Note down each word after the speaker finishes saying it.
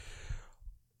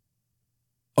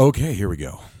Okay, here we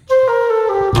go.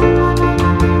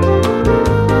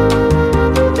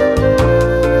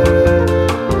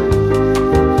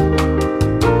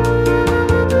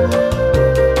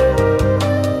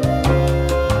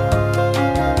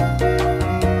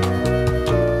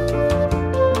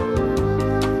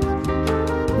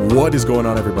 What is going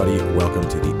on, everybody? Welcome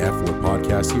to the F Word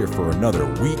Podcast here for another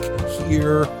week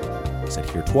here. I said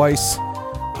here twice.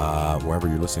 Wherever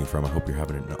you're listening from, I hope you're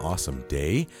having an awesome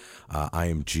day. I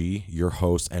am G, your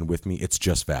host, and with me, it's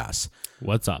just Vass.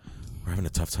 What's up? We're having a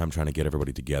tough time trying to get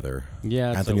everybody together.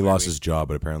 Yeah, Anthony lost his job,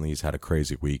 but apparently he's had a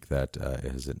crazy week that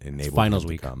has enabled finals him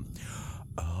week to come.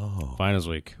 Oh, Finals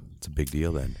week. it's a big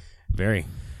deal then. Very.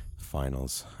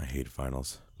 Finals. I hate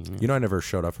finals. You know, I never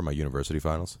showed up for my university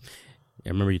finals. I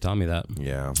remember you telling me that.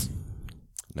 Yeah.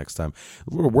 Next time.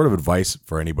 A word of advice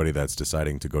for anybody that's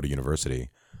deciding to go to university.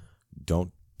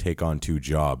 Don't take on 2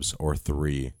 jobs or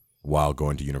 3 while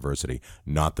going to university.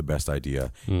 Not the best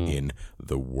idea in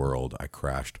the world. I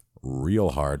crashed real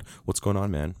hard. What's going on,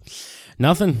 man?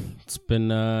 Nothing. It's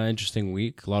been an interesting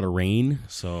week. A lot of rain.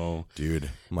 So, Dude.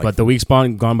 but the week's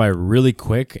gone by really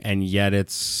quick, and yet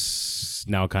it's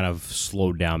now kind of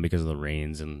slowed down because of the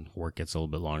rains, and work gets a little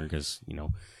bit longer because, you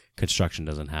know, construction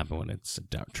doesn't happen when it's a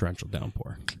torrential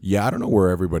downpour. Yeah, I don't know where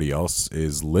everybody else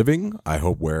is living. I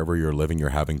hope wherever you're living, you're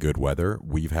having good weather.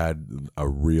 We've had a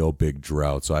real big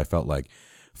drought, so I felt like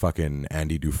fucking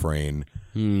Andy Dufresne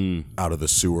out of the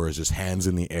sewers, just hands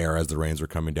in the air as the rains were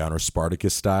coming down, or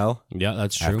Spartacus style. Yeah,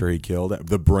 that's true. After he killed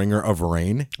the bringer of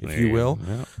rain, if you will.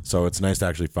 Yeah. So it's nice to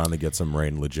actually finally get some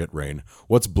rain, legit rain.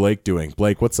 What's Blake doing?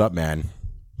 Blake, what's up, man?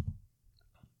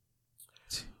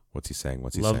 What's he saying?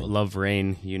 Saying? Love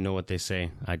rain. You know what they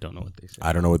say. I don't know what they say.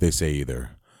 I don't know what they say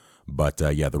either. But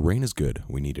yeah, the rain is good.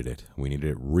 We needed it. We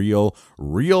needed it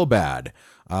real bad.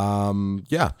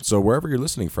 Yeah, so wherever you're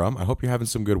listening from, I hope you're having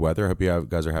some good weather. I hope you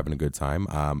guys are having a good time.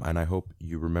 And I hope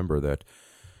you remember that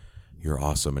you're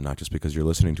awesome, and not just because you're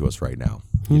listening to us right now.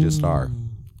 You just are.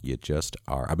 You just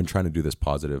are. I've been trying to do this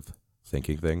positive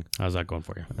thinking thing. How's that going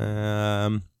for you?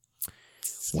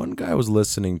 One guy I was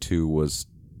listening to was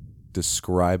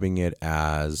describing it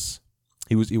as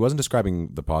he wasn't describing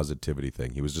the positivity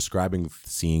thing. He was describing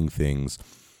seeing things,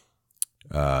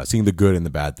 seeing the good and the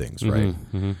bad things, right?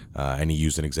 And he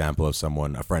used an example of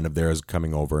a friend of theirs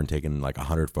coming over and taking like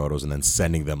 100 photos and then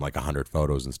sending them like 100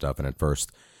 photos and stuff. And at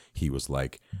first he was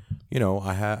like, you know,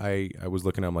 I was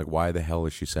looking at him like, why the hell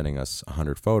is she sending us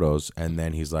 100 photos? And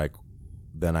then he's like,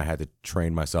 then I had to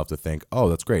train myself to think, oh,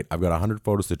 that's great. I've got 100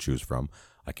 photos to choose from.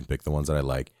 I can pick the ones that I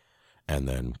like and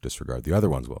then disregard the other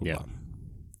ones. Well, yeah.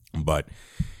 But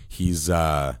he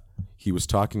was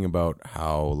talking about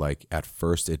how, like, at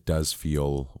first it does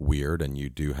feel weird and you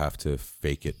do have to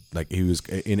fake it. Like, he was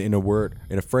in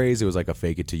a phrase, it was like a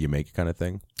fake it till you make it kind of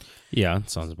thing. Yeah,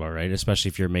 sounds about right. Especially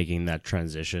if you're making that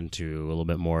transition to a little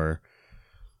bit more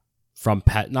from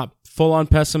not full on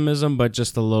pessimism, but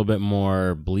just a little bit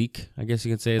more bleak, I guess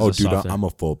you could say. Oh, dude, I'm a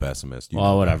full pessimist.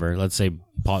 Well, whatever. Let's say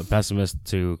pessimist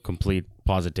to complete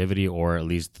positivity, or at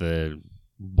least the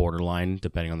borderline,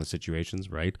 depending on the situations,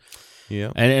 right?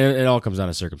 Yeah. And it all comes down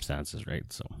to circumstances, right?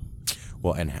 So,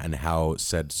 well, and how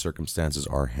said circumstances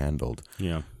are handled.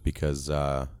 Yeah. Because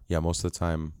most of the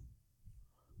time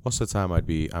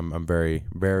I'm very,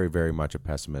 very, very much a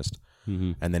pessimist.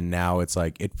 Mm-hmm. And then now it's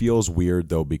like, it feels weird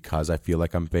though, because I feel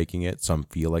like I'm faking it. So I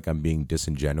feel like I'm being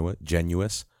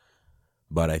disingenuous.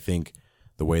 But I think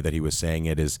the way that he was saying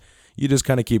it is, you just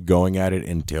kind of keep going at it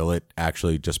until it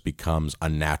actually just becomes a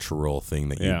natural thing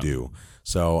that you do.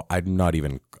 So I don't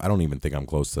even think I'm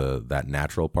close to that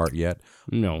natural part yet.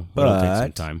 No, but it'll take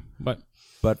some time.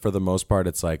 But for the most part,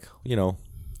 it's like, you know,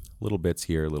 little bits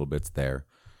here, little bits there.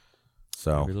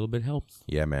 So every little bit helps.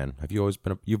 Yeah, man. Have you always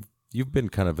been you've been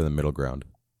kind of in the middle ground?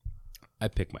 I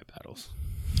pick my battles.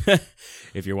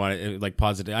 If you want it, like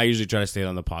positive, I usually try to stay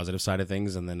on the positive side of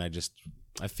things, and then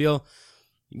I feel.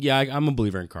 Yeah, I'm a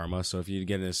believer in karma. So if you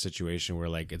get in a situation where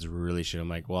like it's really shit, I'm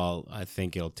like, well, I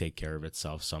think it'll take care of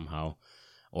itself somehow.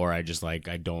 Or I just I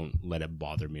don't let it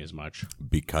bother me as much.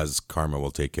 Because karma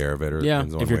will take care of it? Or yeah,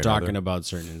 if you're talking about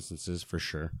certain instances, for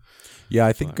sure. Yeah,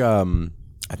 I think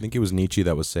it was Nietzsche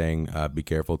that was saying, be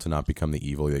careful to not become the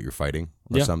evil that you're fighting.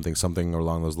 Or something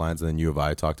along those lines. And then you and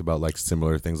I talked about like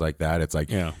similar things like that. It's like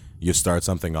you start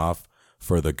something off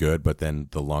for the good, but then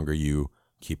the longer you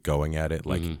keep going at it,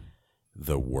 like...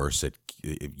 the worse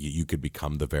you could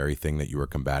become the very thing that you were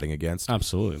combating against.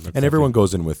 Absolutely. And everyone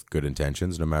goes in with good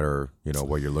intentions, no matter, you know,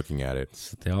 what you're looking at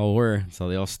it. They all were. That's how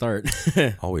they all start.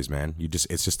 Always, man.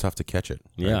 It's just tough to catch it.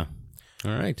 Right? Yeah.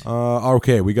 All right.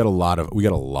 Okay, we got a lot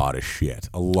of shit.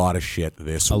 A lot of shit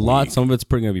this week. A lot. Some of it's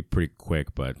going to be pretty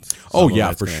quick, but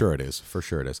sure it is. For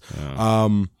sure it is.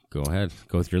 Go ahead.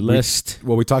 Go with your list.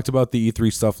 We talked about the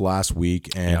E3 stuff last week,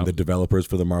 and the developers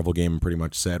for the Marvel game pretty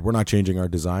much said we're not changing our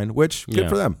design, which good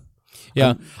for them.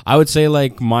 Yeah, I would say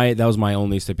like that was my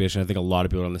only stipulation. I think a lot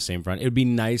of people are on the same front. It would be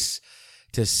nice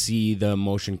to see the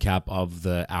motion cap of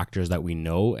the actors that we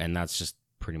know, and that's just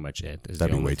pretty much it.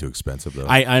 That'd be way too expensive, though.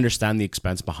 I understand the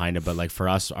expense behind it, but like for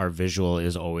us, our visual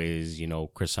is always,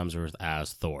 Chris Hemsworth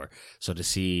as Thor. So to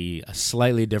see a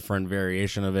slightly different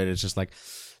variation of it, it's just like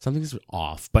something's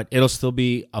off. But it'll still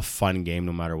be a fun game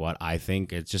no matter what. I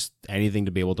think it's just anything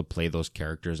to be able to play those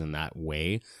characters in that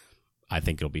way. I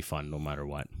think it'll be fun no matter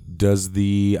what. Does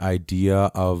the idea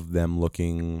of them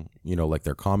looking, like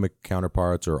their comic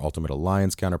counterparts or Ultimate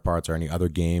Alliance counterparts or any other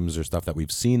games or stuff that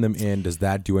we've seen them in, does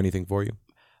that do anything for you?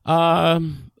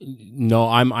 No,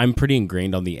 I'm pretty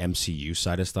ingrained on the MCU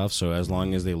side of stuff. So as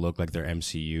long as they look like their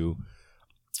MCU,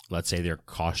 let's say their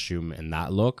costume and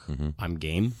that look, I'm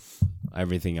game.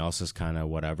 Everything else is kind of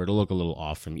whatever. It'll look a little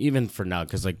off from even for now,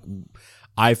 because like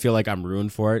I feel like I'm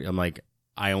ruined for it. I'm like,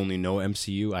 I only know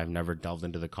MCU. I've never delved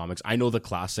into the comics. I know the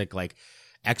classic, like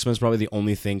X-Men's probably the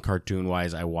only thing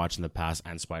cartoon-wise I watched in the past,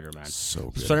 and Spider-Man.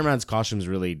 So good. Spider-Man's costume is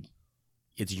really,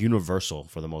 it's universal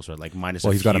for the most part. Like minus.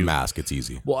 Well, he's got a mask. It's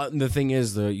easy. Well, the thing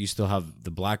is, you still have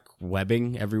the black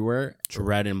webbing everywhere,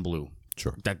 red and blue.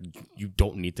 Sure. That you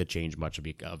don't need to change much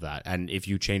of that. And if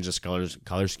you change the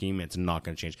color scheme, it's not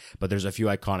going to change. But there's a few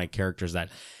iconic characters that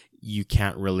you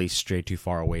can't really stray too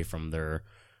far away from their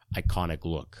iconic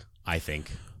look, I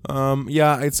think.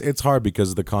 Yeah, it's hard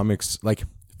because the comics, like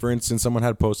for instance, someone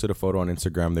had posted a photo on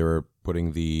Instagram. They were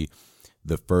putting the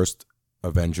first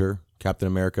Avenger Captain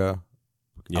America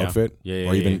outfit,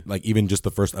 or even just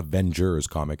the first Avengers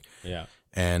comic. Yeah.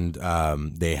 And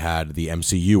they had the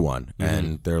MCU one,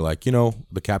 and they're like,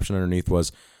 the caption underneath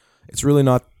was, "It's really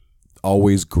not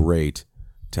always great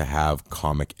to have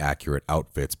comic accurate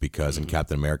outfits because in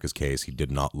Captain America's case, he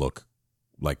did not look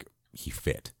like he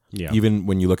fit." Yeah. Even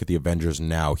when you look at the Avengers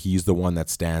now, he's the one that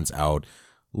stands out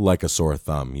like a sore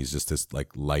thumb. He's just this like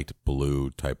light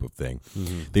blue type of thing.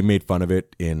 They made fun of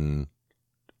it in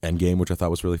Endgame, which I thought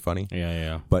was really funny.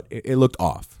 Yeah. But it looked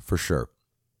off for sure.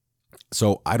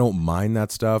 So I don't mind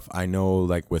that stuff. I know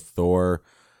like with Thor,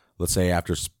 let's say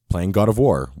after playing God of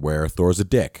War, where Thor's a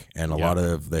dick, and a lot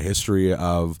of the history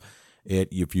of it,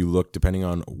 if you look, depending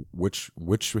on which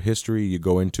history you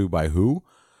go into by who,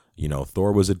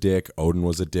 Thor was a dick, Odin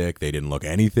was a dick. They didn't look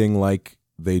anything like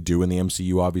they do in the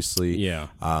MCU, obviously. Yeah.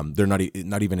 They're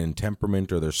not even in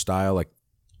temperament or their style. Like,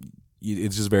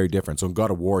 it's just very different. So in God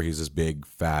of War, he's this big,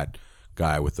 fat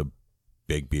guy with a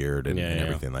big beard and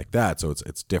everything like that. So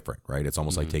it's different, right? It's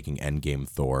almost like taking Endgame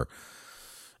Thor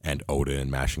and Odin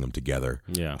and mashing them together.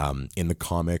 Yeah. In the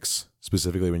comics,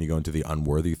 specifically when you go into the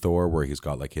Unworthy Thor, where he's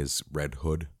got like his red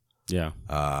hood. Yeah.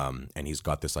 And he's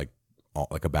got this like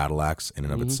a battle axe in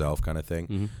and of itself kind of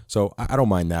thing. So I don't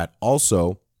mind that.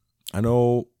 Also, I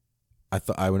know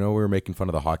we were making fun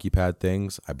of the hockey pad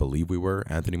things. I believe we were,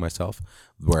 Anthony, myself,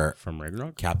 where from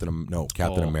Ragnarok? Captain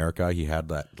America, he had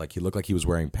that, like he looked like he was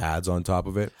wearing pads on top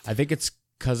of it. I think it's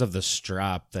because of the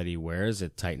strap that he wears,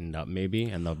 it tightened up maybe,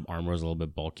 and the armor was a little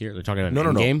bit bulkier. They're talking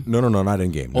about game? No, not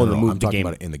in game. Oh, I'm talking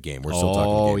about it in the game. We're still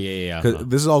talking game. Yeah. Because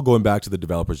this is all going back to the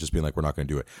developers just being like, we're not going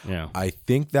to do it. Yeah. I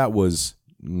think that was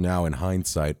now in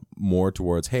hindsight more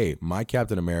towards, hey, my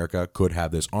Captain America could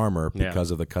have this armor because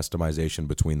of the customization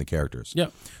between the characters. Yeah.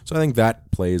 So I think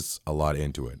that plays a lot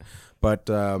into it. But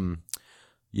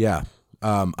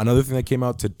another thing that came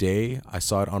out today, I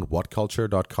saw it on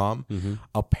whatculture.com.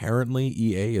 Apparently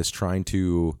EA is trying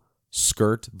to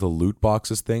skirt the loot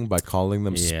boxes thing by calling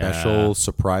them special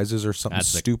surprises or something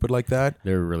stupid like that.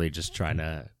 They're really just trying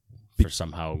to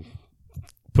somehow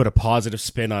put a positive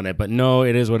spin on it, but no,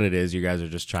 it is what it is. You guys are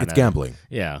just trying It's gambling.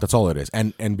 Yeah. That's all it is.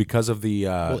 And because of the...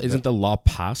 isn't the law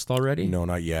passed already? No,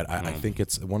 not yet. I think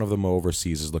it's one of them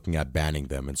overseas is looking at banning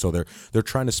them. And so they're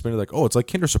trying to spin it like, oh, it's like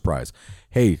Kinder Surprise.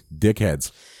 Hey,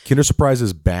 dickheads. Kinder Surprise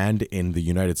is banned in the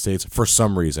United States for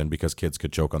some reason because kids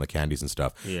could choke on the candies and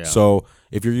stuff. Yeah. So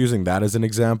if you're using that as an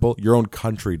example, your own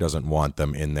country doesn't want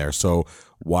them in there. So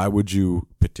why would you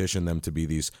petition them to be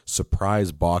these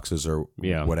surprise boxes or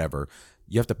whatever?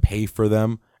 You have to pay for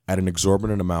them at an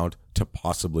exorbitant amount to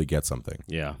possibly get something.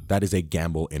 Yeah. That is a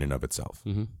gamble in and of itself.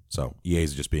 So EA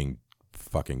is just being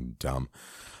fucking dumb.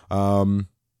 What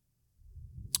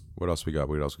else we got?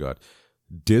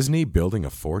 Disney building a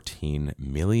 $14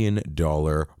 million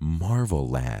Marvel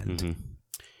land.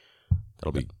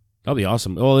 That'll be That'll be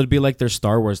awesome. Well, it'd be like their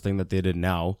Star Wars thing that they did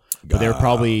now, but they're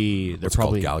probably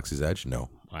called Galaxy's Edge. No,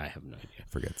 I have no idea.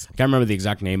 Forget. I can't remember the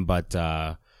exact name, but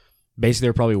basically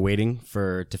they're probably waiting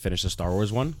to finish the Star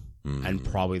Wars one, and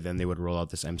probably then they would roll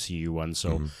out this MCU one.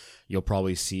 So you'll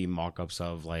probably see mock-ups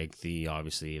of like the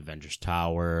obviously Avengers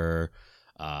Tower,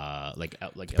 like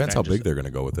depends Avengers. how big they're going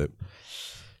to go with it.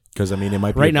 Because I mean, it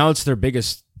might be right now it's their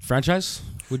biggest franchise.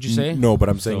 Would you say? No, but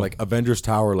I'm saying like Avengers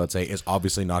Tower, let's say, is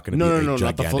obviously not going to be a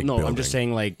gigantic building. No, I'm just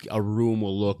saying like a room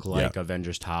will look like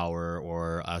Avengers Tower,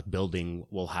 or a building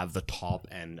will have the top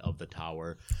end of the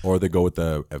tower. Or they go with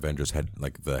the Avengers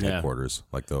headquarters,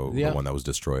 like the one that was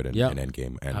destroyed in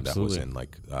Endgame, and that was in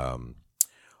like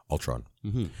Ultron.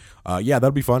 Yeah,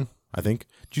 that'd be fun. I think.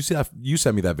 Did you see that? You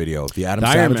sent me that video, the Adam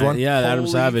Savage one. Yeah, Holy Adam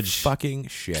Savage. Fucking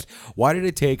shit! Why did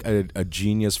it take a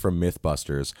genius from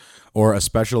MythBusters or a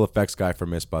special effects guy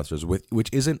from MythBusters, which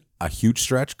isn't a huge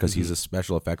stretch because he's a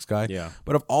special effects guy? Yeah.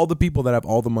 But of all the people that have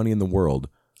all the money in the world,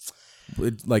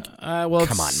 come on,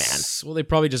 man. Well, they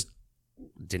probably just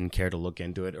didn't care to look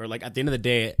into it, or like at the end of the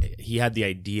day, he had the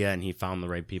idea and he found the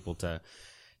right people to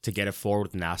get it forward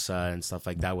with NASA and stuff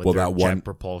like that, with their jet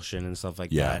propulsion and stuff like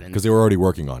that. Yeah, because they were already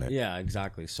working on it. Yeah,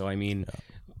 exactly. So, I mean,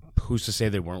 who's to say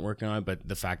they weren't working on it? But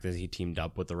the fact that he teamed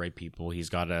up with the right people, he's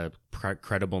got a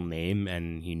credible name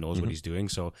and he knows what he's doing.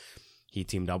 So he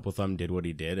teamed up with them, did what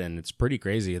he did, and it's pretty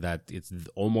crazy that it's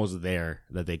almost there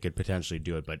that they could potentially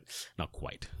do it, but not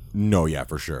quite. No, yeah,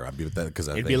 for sure. I mean, because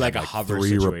it'd be like a hover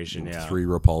situation. Three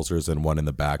repulsors and one in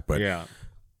the back, but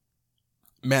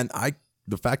man,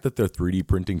 the fact that they're 3D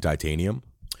printing titanium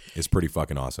is pretty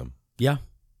fucking awesome. Yeah.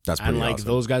 That's pretty awesome.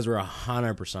 Those guys were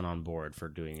 100% on board for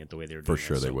doing it the way they were doing it. For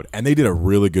sure they would. And they did a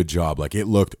really good job. Like, it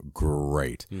looked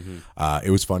great. It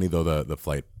was funny, though, the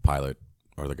flight pilot,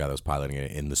 or the guy that was piloting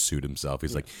it in the suit himself,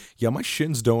 he's like, yeah, my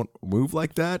shins don't move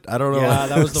like that. I don't know. Yeah,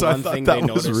 that was the one thing they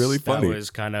noticed. Was really funny. That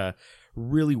was kind of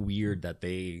really weird that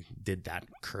they did that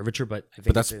curvature, but I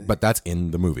think that's in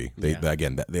the movie.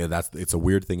 It's a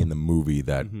weird thing in the movie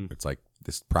that it's like,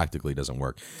 this practically doesn't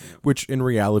work, which in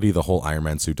reality, the whole Iron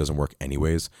Man suit doesn't work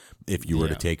anyways. If you were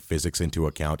to take physics into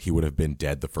account, he would have been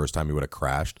dead the first time he would have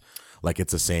crashed. Like,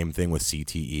 it's the same thing with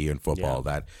CTE and football.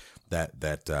 That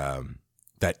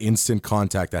instant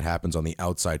contact that happens on the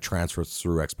outside transfers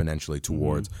through exponentially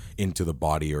towards into the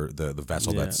body or the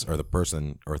vessel that's, or the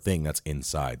person or thing that's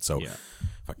inside. So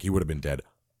fuck, he would have been dead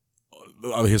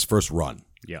his first run.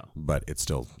 Yeah. But it's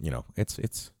still,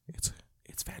 it's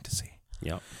fantasy.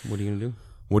 Yeah. What are you going to do?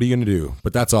 What are you going to do?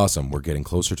 But that's awesome. We're getting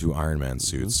closer to Iron Man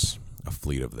suits, a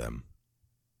fleet of them.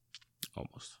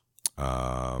 Almost.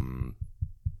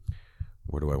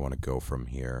 Where do I want to go from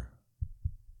here?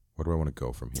 The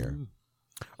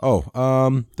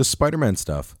Spider-Man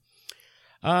stuff.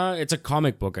 It's a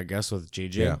comic book, I guess, with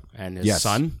JJ and his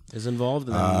son is involved,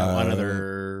 and then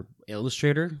another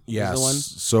illustrator. Yes. Is the one.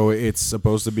 So it's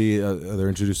supposed to be they're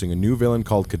introducing a new villain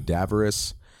called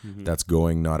Cadaverous. That's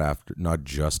going not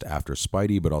just after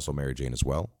Spidey, but also Mary Jane as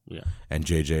well. Yeah. And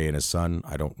JJ and his son,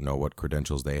 I don't know what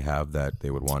credentials they have that they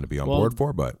would want to be on board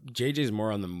for, but JJ's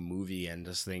more on the movie end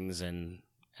of things,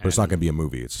 but it's not going to be a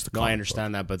movie. It's just a comic I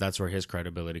understand that, but that's where his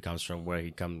credibility comes from, where he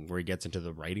gets into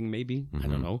the writing. Maybe I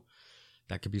don't know.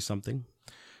 That could be something.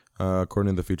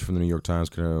 According to the feature from the New York Times,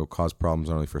 could cause problems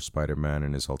not only for Spider-Man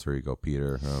and his alter ego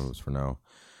Peter. For now,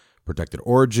 protected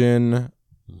origin.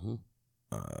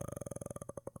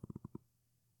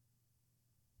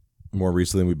 More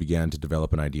recently, we began to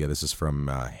develop an idea. This is from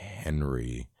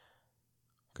Henry,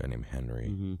 a guy named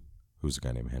Henry. Who's a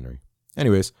guy named Henry?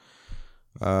 Anyways,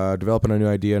 developing a new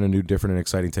idea and a new, different, and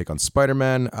exciting take on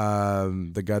Spider-Man.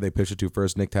 The guy they pitched it to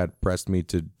first, Nick, had pressed me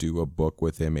to do a book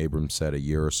with him. Abrams said a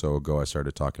year or so ago I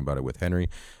started talking about it with Henry.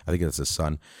 I think that's his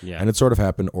son. Yeah. And it sort of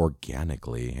happened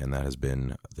organically, and that has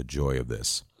been the joy of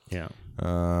this. Yeah.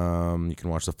 You can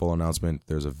watch the full announcement.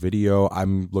 There's a video.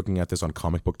 I'm looking at this on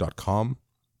comicbook.com.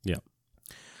 Yeah.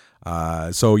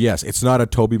 So yes, it's not a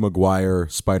Tobey Maguire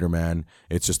Spider-Man.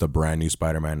 It's just a brand new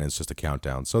Spider-Man, and it's just a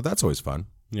countdown. So that's always fun.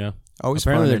 Yeah. Always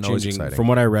Apparently fun. They're changing. From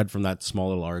what I read from that small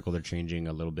little article, they're changing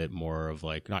a little bit more of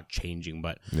like, not changing,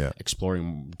 but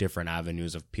exploring different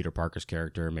avenues of Peter Parker's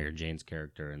character, Mary Jane's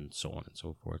character, and so on and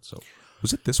so forth. So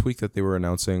was it this week that they were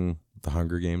announcing the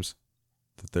Hunger Games?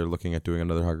 That they're looking at doing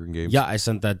another Hunger Games? Yeah, I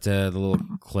sent that the little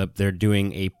clip. They're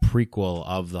doing a prequel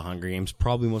of the Hunger Games,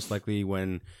 probably most likely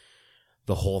when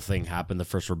the whole thing happened, the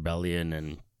first rebellion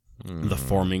and the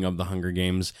forming of the Hunger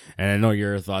Games. And I know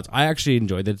your thoughts. I actually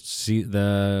enjoyed it. See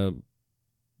it's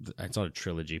not a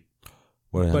trilogy.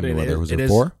 Was it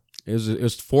 4? It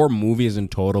was 4 movies in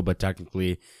total, but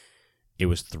technically it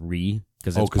was 3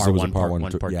 because it's part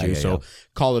 1, part 2. So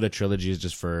call it a trilogy is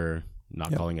just for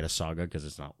not calling it a saga because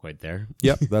it's not quite there.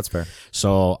 Yep, that's fair.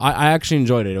 So I actually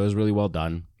enjoyed it. It was really well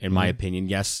done, in my opinion.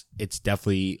 Yes, it's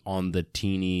definitely on the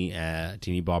teeny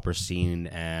bopper scene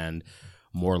and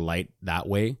more light that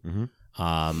way.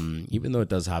 Even though it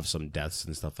does have some deaths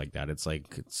and stuff like that, it's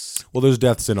well, there's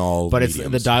deaths in all, but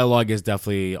mediums. the dialogue is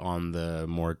definitely on the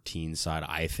more teen side,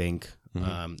 I think.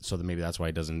 So that maybe that's why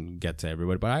it doesn't get to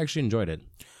everybody. But I actually enjoyed it.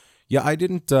 Yeah, I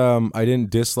didn't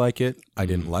dislike it. I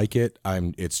didn't like it.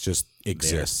 It's just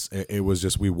exists. It was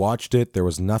just, we watched it. There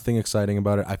was nothing exciting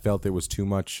about it. I felt there was too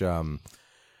much. There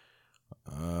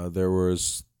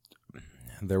was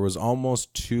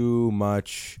almost too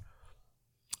much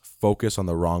focus on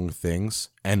the wrong things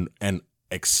and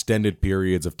extended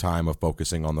periods of time of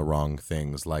focusing on the wrong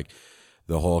things, like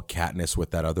the whole Katniss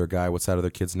with that other guy. What's that other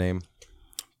kid's name?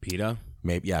 PETA.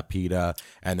 Maybe, yeah, PETA,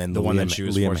 and then the one that she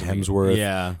was Liam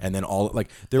Hemsworth, and then all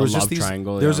there was just these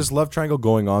triangle, there was this love triangle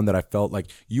going on that I felt like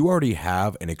you already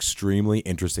have an extremely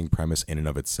interesting premise in and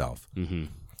of itself.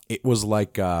 It was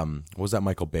like what was that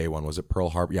Michael Bay one? Was it Pearl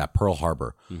Harbor? Yeah, Pearl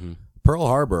Harbor. Pearl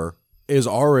Harbor is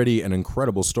already an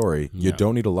incredible story. You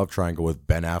don't need a love triangle with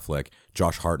Ben Affleck,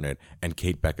 Josh Hartnett, and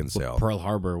Kate Beckinsale. Well, Pearl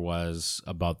Harbor was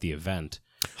about the event.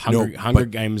 Hunger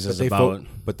Games is about.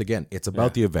 But again, it's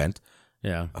about the event.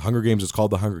 Yeah, Hunger Games is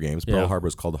called the Hunger Games. Pearl Harbor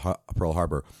is called Pearl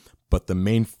Harbor. But the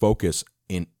main focus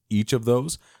in each of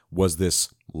those was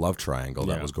this love triangle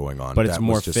that was going on. But it's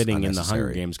more fitting in the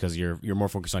Hunger Games because you're more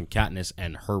focused on Katniss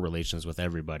and her relations with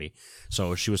everybody.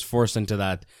 So she was forced into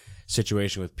that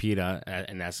situation with PETA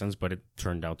in essence, but it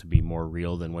turned out to be more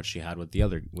real than what she had with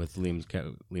Liam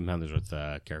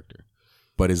Hemsworth character.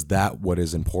 But is that what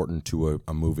is important to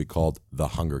a movie called The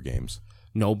Hunger Games?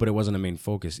 No, but it wasn't a main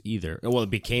focus either. Well, it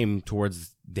became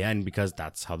towards the end because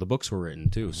that's how the books were written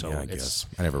too. So yeah, I guess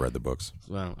I never read the books.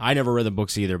 Well, I never read the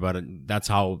books either, but that's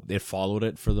how it followed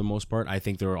it for the most part. I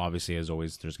think there were obviously, as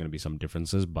always, there's going to be some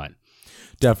differences, but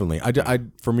definitely,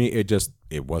 for me,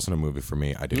 it wasn't a movie for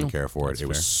me. I didn't care for it. It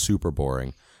was super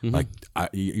boring. Like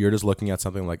you're just looking at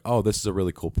something like, oh, this is a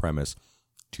really cool premise.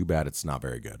 Too bad it's not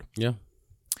very good. Yeah,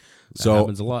 that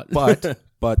happens a lot.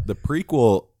 But the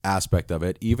prequel aspect of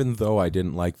it, even though I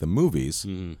didn't like the movies,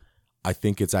 I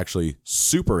think it's actually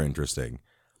super interesting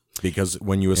because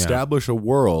when you establish a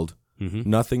world,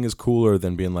 nothing is cooler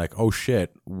than being like, oh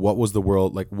shit, what was the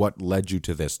world like? What led you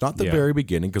to this? Not the very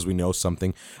beginning, because we know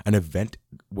an event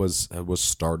was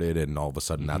started, and all of a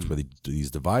sudden that's where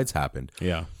these divides happened.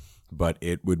 Yeah. But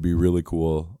it would be really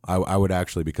cool. I would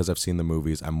actually, because I've seen the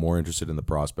movies, I'm more interested in the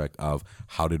prospect of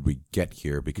how did we get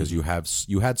here? Because you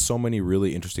had so many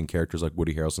really interesting characters, like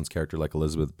Woody Harrelson's character, like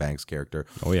Elizabeth Banks' character.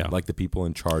 Oh yeah, like the people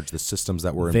in charge, the systems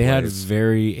that were in place. They had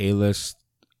very A-list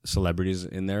celebrities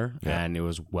in there, and it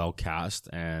was well cast.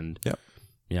 And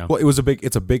yeah. Well, it's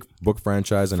a big book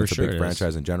franchise, and it's a big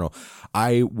franchise in general.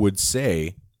 I would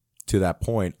say, to that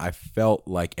point, I felt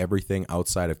like everything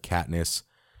outside of Katniss.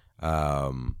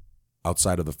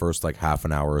 Outside of the first like half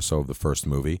an hour or so of the first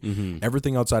movie,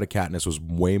 everything outside of Katniss was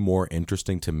way more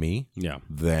interesting to me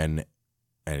than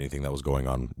anything that was going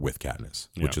on with Katniss,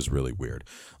 which is really weird.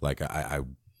 Like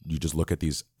you just look at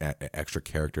these extra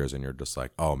characters and you're just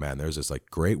like, oh man, there's this like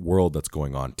great world that's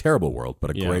going on, terrible world, but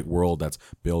a great world that's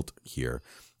built here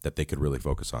that they could really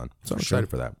focus on. So I'm excited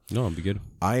for that. No, it'll be good.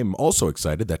 I'm also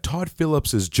excited that Todd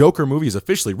Phillips' Joker movie is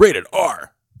officially rated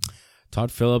R. Todd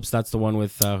Phillips, that's the one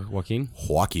with Joaquin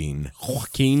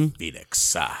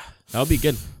Phoenix. That'll be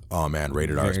good. Oh man,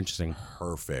 rated R. Very interesting.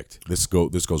 Perfect. This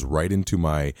goes right into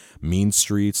my Mean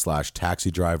Street /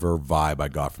 Taxi Driver vibe I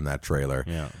got from that trailer.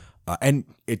 Yeah. And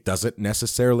it doesn't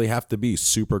necessarily have to be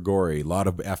super gory, a lot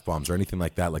of F-bombs or anything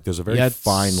like that. Like there's a very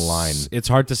fine line. It's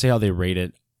hard to say how they rate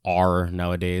it R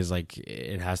nowadays. Like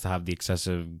it has to have the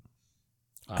excessive.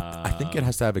 I think it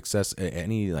has to have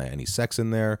any sex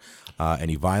in there,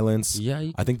 any violence.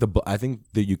 Yeah, I think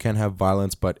that you can have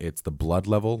violence, but it's the blood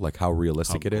level, like how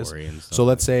realistic it is. So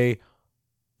let's say,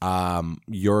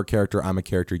 you're a character, I'm a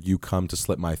character. You come to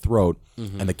slit my throat,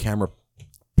 and the camera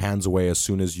pans away as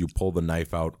soon as you pull the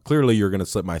knife out. Clearly, you're going to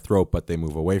slit my throat, but they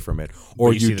move away from it,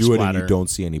 or you do it and you don't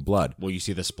see any blood. Well, you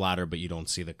see the splatter, but you don't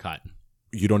see the cut.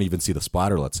 You don't even see the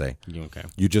splatter, let's say. Okay.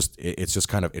 It's just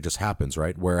kind of, it just happens,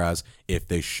 right? Whereas if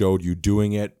they showed you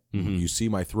doing it, you see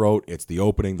my throat, it's the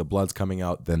opening, the blood's coming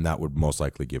out, then that would most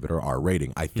likely give it an R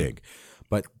rating, I think.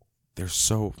 But it's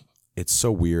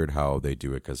so weird how they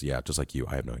do it because, just like you,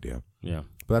 I have no idea. Yeah.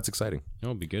 But that's exciting.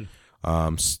 It'll be good.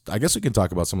 I guess we can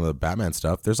talk about some of the Batman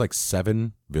stuff. There's like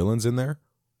 7 villains in there.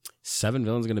 7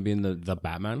 villains going to be in the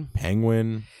Batman?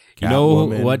 Penguin. You know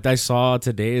what I saw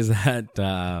today is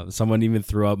that someone even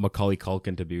threw out Macaulay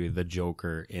Culkin to be the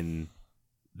Joker in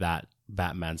that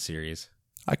Batman series.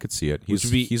 I could see it. Which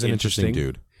would be He's an interesting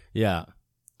interesting. dude. Yeah.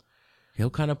 He'll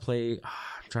kind of play.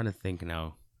 I'm trying to think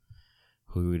now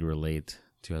who he would relate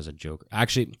to as a Joker.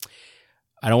 Actually,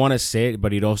 I don't want to say it,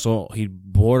 but he'd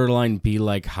borderline be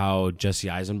like how Jesse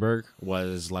Eisenberg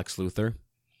was Lex Luthor.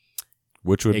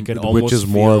 Which almost is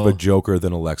more of a feel- Joker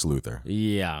than a Lex Luthor.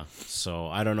 Yeah. So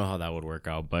I don't know how that would work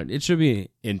out, but it should be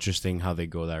interesting how they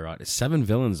go that route. 7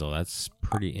 villains though. That's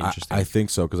pretty interesting. I think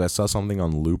so, because I saw something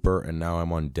on Looper, and now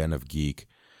I'm on Den of Geek.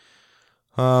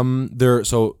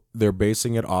 They're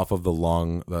basing it off of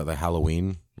the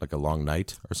Halloween, like a long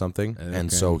night or something,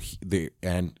 and so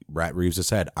Rat Reeves has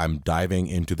said, I'm diving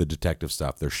into the detective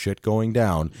stuff. There's shit going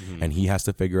down, and he has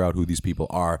to figure out who these people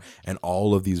are, and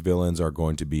all of these villains are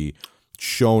going to be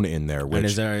shown in there,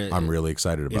 which I'm really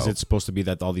excited about. Is it supposed to be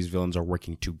that all these villains are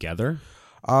working together?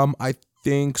 I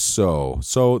think so.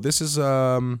 So this is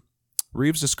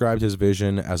Reeves described his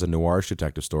vision as a noirish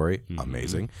detective story.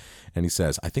 Amazing. And he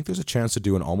says, I think there's a chance to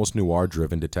do an almost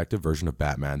noir-driven detective version of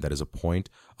Batman that is a point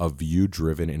of view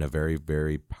driven in a very,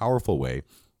 very powerful way,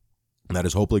 and that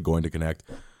is hopefully going to connect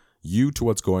you to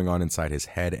what's going on inside his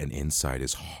head and inside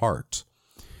his heart.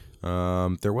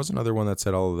 There was another one that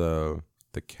said all the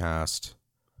cast.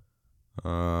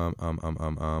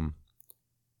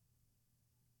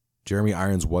 Jeremy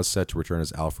Irons was set to return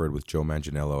as Alfred with Joe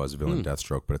Manganiello as villain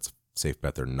Deathstroke, but it's a safe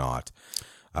bet they're not.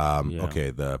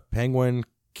 Okay, the Penguin,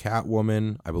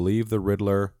 Catwoman, I believe the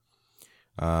Riddler.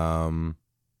 What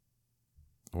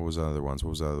was the other ones?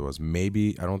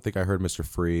 Maybe, I don't think I heard Mr.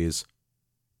 Freeze.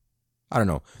 I don't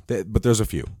know, but there's a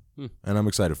few. And I'm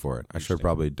excited for it. I should have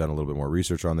probably done a little bit more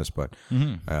research on this, but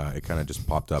it kind of just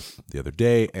popped up the other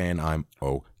day, and I'm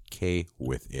okay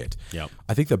with it. Yep.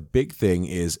 I think the big thing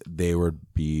is they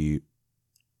would be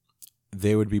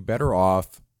better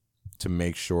off to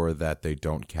make sure that they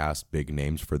don't cast big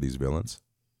names for these villains.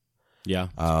 Yeah.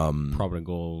 Probably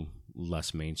go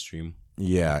less mainstream.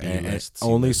 Yeah, and B-list,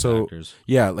 only C-list so actors.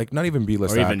 Yeah, like not even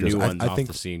B-list Or even actors. new ones I off think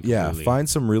the scene yeah,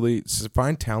 completely.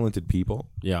 find talented people.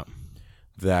 Yeah.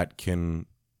 That can,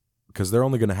 because they're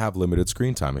only going to have limited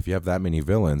screen time. If you have that many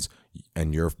villains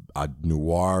and you're a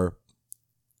noir,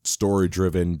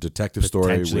 story-driven detective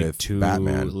story with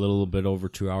Batman, a little bit over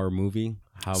 2-hour movie.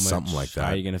 How much? Something like that.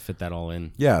 How are you going to fit that all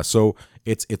in? Yeah, so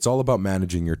it's all about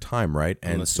managing your time, right?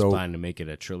 And Unless so it's planning to make it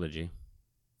a trilogy.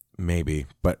 maybe,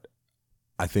 but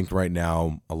I think right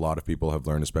now a lot of people have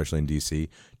learned, especially in DC,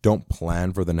 don't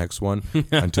plan for the next one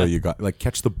until you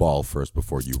catch the ball first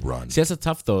before you run. See, that's a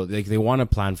tough though. Like they want to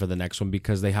plan for the next one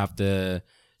because they have to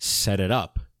set it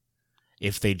up.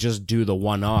 If they just do the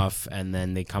one-off and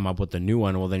then they come up with the new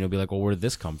one, well, then you'll be like, well, where did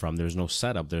this come from? There's no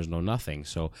setup. There's no nothing.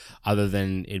 So other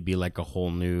than it'd be like a whole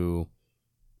new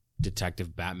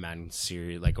detective Batman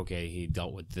series, like, okay, he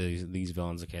dealt with these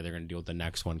villains. Okay, they're going to deal with the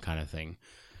next one kind of thing.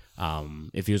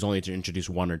 If he was only to introduce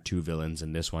 1 or 2 villains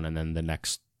in this one and then the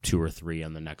next 2 or 3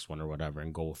 on the next one or whatever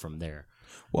and go from there.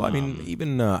 Well, I mean,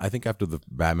 even I think after the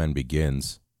Batman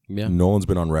Begins, Yeah. Nolan's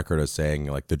been on record as saying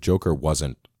like the Joker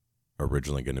wasn't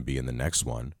originally going to be in the next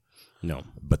one. No.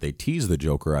 But they teased the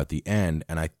Joker at the end,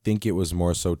 and I think it was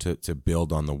more so to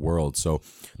build on the world. So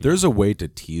there's a way to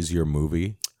tease your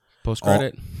movie.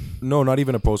 Post-credit? No, not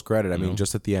even a post-credit. I mean,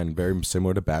 just at the end, very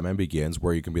similar to Batman Begins,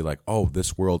 where you can be like, oh,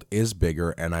 this world is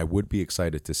bigger, and I would be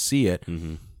excited to see it,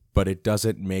 but it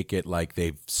doesn't make it like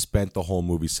they've spent the whole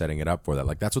movie setting it up for that.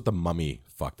 Like, that's what The Mummy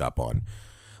fucked up on.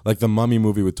 Like, the Mummy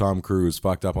movie with Tom Cruise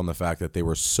fucked up on the fact that they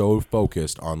were so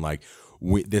focused on, like,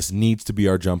 this needs to be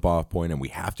our jump-off point, and we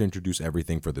have to introduce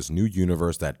everything for this new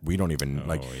universe that we don't even,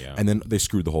 yeah. And then they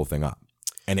screwed the whole thing up.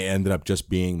 And it ended up just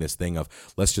being this thing of,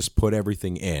 let's just put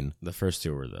everything in. The first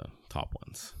 2 were the top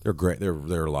ones. They're great.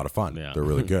 They're a lot of fun. Yeah. They're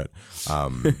really good.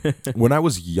 When I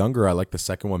was younger, I liked the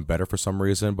second one better for some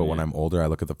reason. But when I'm older, I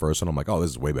look at the first one. I'm like, oh, this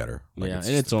is way better. Like, Yeah, it's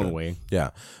in just its own good. way. Yeah.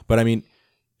 But I mean,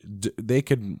 they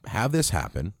could have this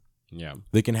happen. Yeah.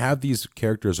 They can have these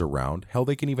characters around. Hell,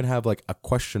 they can even have like a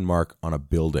question mark on a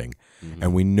building.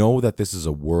 And we know that this is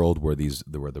a world where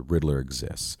the Riddler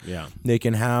exists. Yeah. They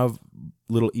can have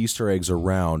little Easter eggs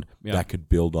around Yeah. that could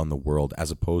build on the world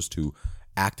as opposed to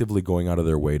actively going out of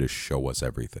their way to show us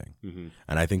everything.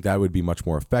 And I think that would be much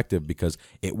more effective because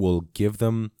it'll give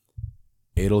them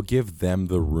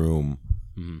the room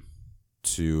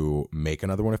to make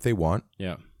another one if they want,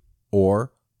 Yeah.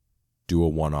 or do a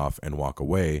one-off and walk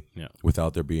away Yeah.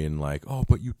 without there being like, oh,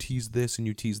 but you teased this and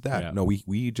you teased that. Yeah. No,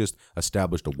 we just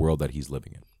established a world that he's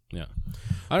living in. Yeah.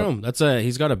 I don't know.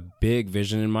 He's got a big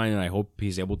vision in mind, and I hope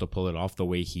he's able to pull it off the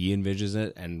way he envisions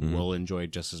it, and will enjoy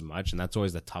it just as much. And that's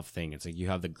always the tough thing. It's like you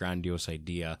have the grandiose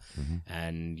idea,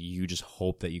 and you just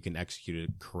hope that you can execute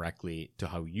it correctly to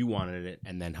how you wanted it,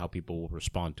 and then how people will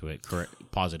respond to it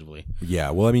positively. Yeah.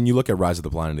 Well, I mean, you look at Rise of the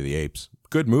Planet of the Apes.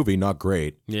 Good movie, not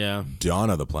great. Yeah. Dawn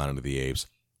of the Planet of the Apes,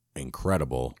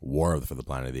 incredible. For the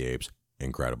Planet of the Apes,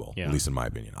 incredible. Yeah. At least in my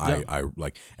opinion. Yeah. I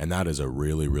like, and that is a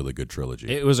really, really good trilogy.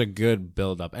 It was a good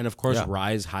build up. And of course,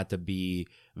 Rise had to be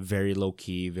very low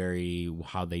key, very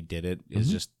how they did it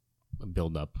is just a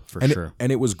build up for sure.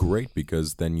 And it was great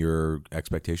because then your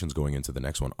expectations going into the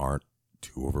next one aren't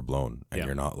too overblown. And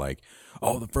you're not like,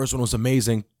 oh, the first one was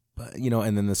amazing, but,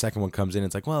 and then the second one comes in,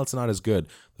 it's like, well, it's not as good.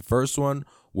 The first one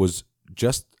was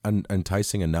just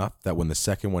enticing enough that when the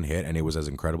second one hit and it was as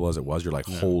incredible as it was, you're like,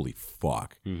 holy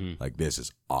fuck. Like, this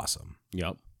is awesome.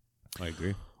 Yep. I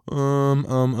agree.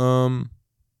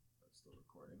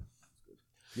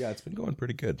 Yeah, it's been going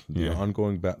pretty good. The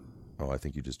ongoing Oh, I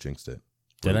think you just jinxed it.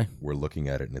 Did I? We're looking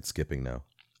at it and it's skipping now.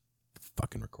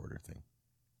 Fucking recorder thing.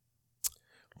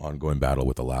 Ongoing battle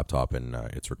with the laptop and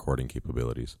its recording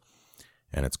capabilities.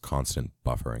 And its constant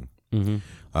buffering.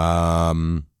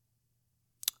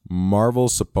 Marvel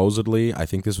supposedly, I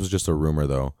think this was just a rumor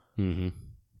though,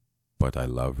 but I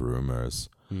love rumors.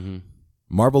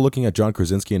 Marvel looking at John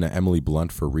Krasinski and Emily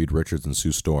Blunt for Reed Richards and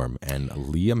Sue Storm, and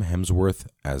Liam Hemsworth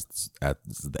as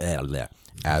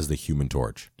the Human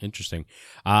Torch. Interesting.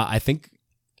 I think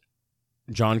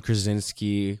John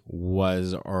Krasinski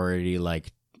was already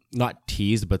like not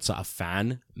teased, but a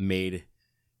fan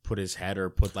put his head or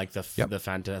put like the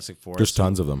Fantastic Four. There's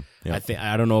tons of them. Yeah.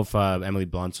 I don't know if Emily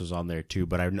Blunt was on there too,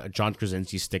 but John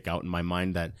Krasinski stick out in my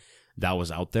mind that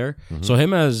was out there. So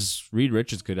him as Reed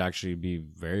Richards could actually be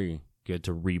very good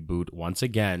to reboot once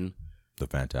again the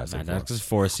Fantastic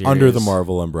Four series under the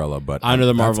Marvel umbrella, but under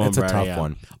the Marvel it's umbrella, a tough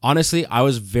one. Honestly,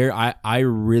 I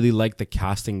really like the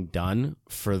casting done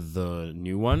for the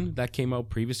new one that came out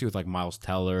previously with like Miles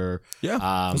Teller.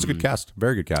 Yeah, it was a good cast,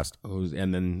 very good cast.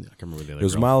 And then I can't remember the other. It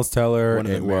was girl. Miles Teller.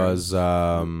 It was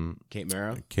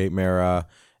Kate Mara,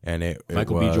 and it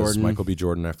Michael was B. Jordan. Michael B.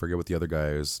 Jordan. I forget what the other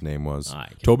guy's name was.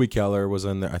 Toby Keller was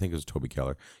in there. I think it was Toby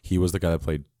Keller. He was the guy that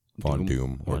played Von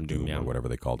Doom or whatever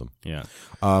they called him. Yeah.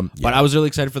 But I was really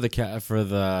excited for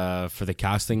the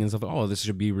casting and stuff. Oh, this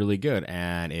should be really good,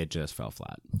 and it just fell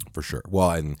flat. For sure.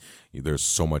 Well, and there's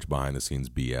so much behind the scenes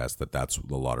BS that's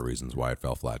a lot of reasons why it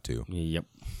fell flat too. Yep.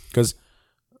 Because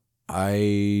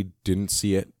I didn't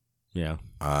see it. Yeah.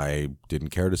 I didn't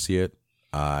care to see it.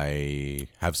 I've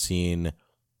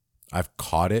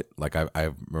caught it. Like I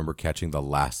remember catching the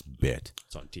last bit.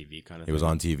 It's on TV kind of. It was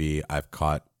on TV. I've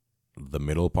caught the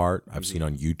middle part. I've seen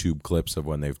on YouTube clips of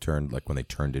when they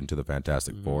turned into the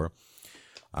Fantastic Four.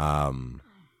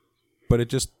 But it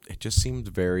just seemed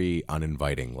very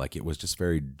uninviting. Like it was just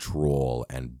very droll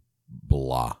and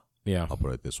blah. Yeah. I'll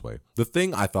put it this way. The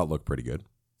Thing I thought looked pretty good.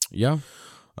 Yeah.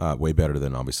 Way better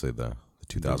than obviously the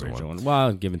 2001.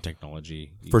 Well, given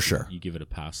technology, for sure, you give it a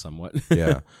pass somewhat.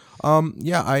 Yeah.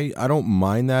 I don't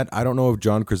mind that. I don't know if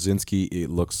John Krasinski it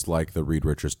looks like the Reed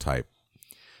Richards type.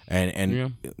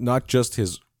 And not just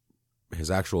his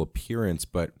actual appearance,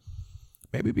 but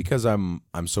maybe because I'm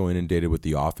so inundated with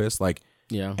The Office. Like,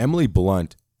 Emily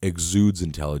Blunt exudes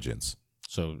intelligence.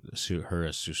 So her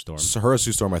as Sue Storm. Her as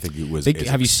Sue Storm, I think it was.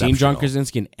 Have you seen John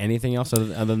Krasinski in anything else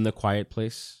other than The Quiet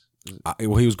Place?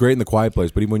 Well, he was great in The Quiet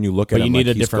Place, but even when you look at him, you need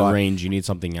a different range. You need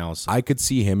something else. I could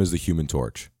see him as the Human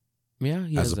Torch. Yeah,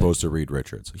 as opposed to Reed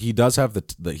Richards. He does have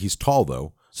the he's tall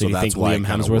though. So you think Liam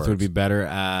Hemsworth would be better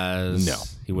as... No.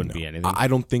 He wouldn't be anything? I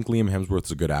don't think Liam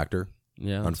Hemsworth's a good actor.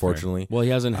 Yeah, unfortunately. Fair. Well, he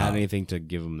hasn't had anything to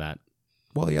give him that.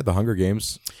 Well, he had The Hunger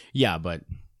Games. Yeah, but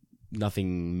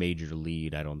nothing major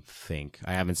lead, I don't think.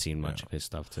 I haven't seen much of his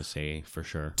stuff to say for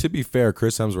sure. To be fair,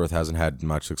 Chris Hemsworth hasn't had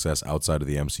much success outside of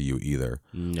the MCU either.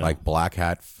 No. Like Black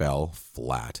Hat fell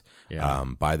flat. Yeah.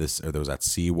 There was that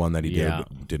C one that he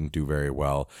didn't do very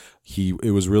well.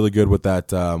 It was really good with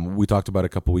that. We talked about it a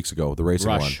couple weeks ago. The racing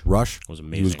one, Rush was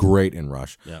amazing. He was great in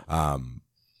Rush. Yeah.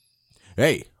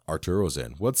 Hey, Arturo's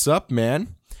in. What's up,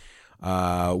 man?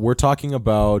 We're talking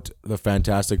about the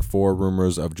Fantastic Four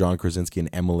rumors of John Krasinski and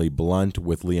Emily Blunt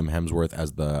with Liam Hemsworth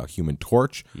as the Human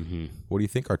Torch. Mm-hmm. What do you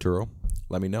think, Arturo?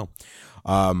 Let me know.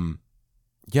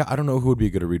 I don't know who would be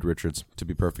good at Reed Richards, to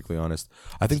be perfectly honest.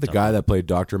 I think the guy that played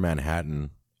Dr. Manhattan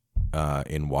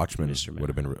in Watchmen would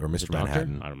have been, or Mr.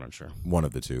 Manhattan. I'm not sure. One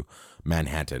of the two.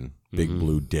 Manhattan, big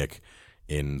blue dick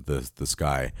in the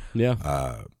sky.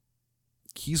 Yeah.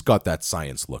 He's got that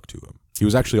science look to him. He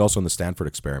was actually also in the Stanford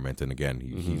experiment, and again,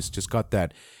 he's just got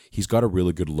that. He's got a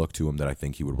really good look to him that I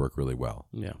think he would work really well.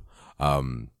 Yeah.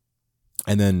 And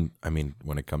then, I mean,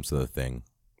 when it comes to the Thing,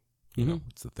 you know,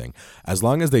 it's the Thing. As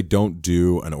long as they don't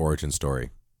do an origin story,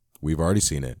 we've already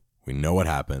seen it. We know what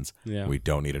happens. Yeah. We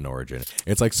don't need an origin.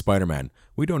 It's like Spider-Man.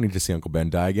 We don't need to see Uncle Ben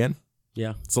die again.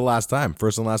 Yeah. It's the last time.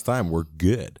 First and last time. We're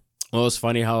good. Well, it's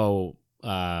funny how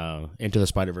Into the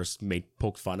Spider-Verse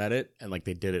poked fun at it, and like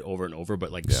they did it over and over,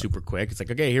 but like super quick. It's like,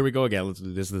 okay, here we go again. Let's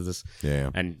do this. Yeah.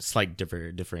 And slight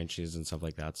differentiations and stuff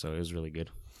like that. So it was really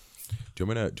good. Do you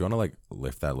want to like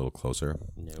lift that a little closer?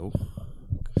 No.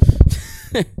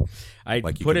 I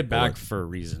Like you put can it back pull it. for a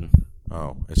reason.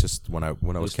 Oh, it's just when I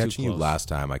was too catching you close. last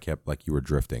time, I kept like you were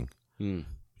drifting.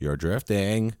 You're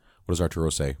drifting. What does Arturo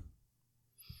say?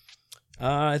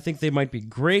 I think they might be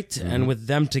great, and with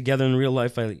them together in real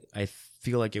life, I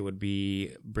feel like it would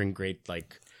bring great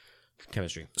like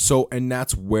chemistry. So, and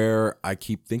that's where I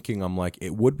keep thinking, I'm like,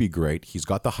 it would be great. He's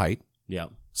got the height, Yeah.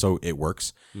 so it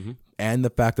works. And the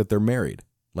fact that they're married.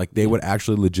 Like, they would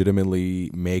actually legitimately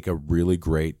make a really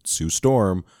great Sue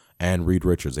Storm and Reed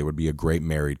Richards. They would be a great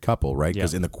married couple, right?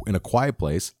 Because in A Quiet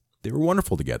Place, they were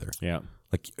wonderful together. Yeah.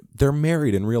 Like, they're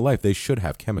married in real life. They should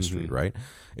have chemistry, right?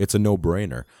 It's a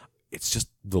no-brainer. It's just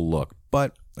the look.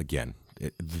 But, again,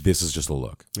 this is just a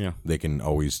look. Yeah. They can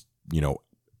always,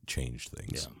 change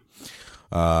things.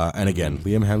 Yeah. And again,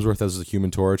 Liam Hemsworth as a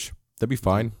Human Torch, that'd be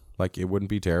fine. Like, it wouldn't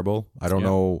be terrible. I don't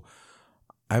know.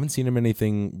 I haven't seen him in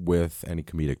anything with any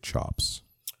comedic chops.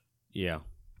 Yeah.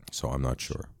 So I'm not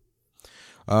sure.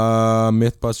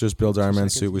 Mythbusters builds Iron Man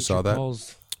suit. We saw that.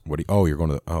 What do you, oh, you're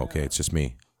going to, oh, okay. It's just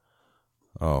me.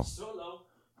 Oh,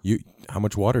 how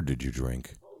much water did you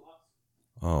drink?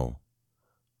 Oh,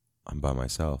 I'm by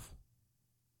myself.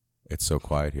 It's so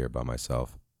quiet here by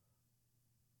myself.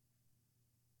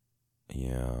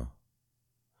 Yeah.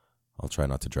 I'll try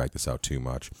not to drag this out too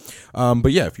much.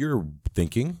 But yeah, if you're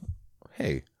thinking,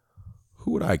 hey,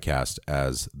 who would I cast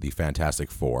as the Fantastic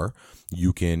Four?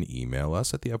 You can email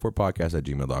us at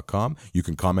the4podcast@gmail.com. You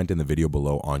can comment in the video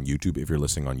below on YouTube. If you're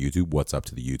listening on YouTube, what's up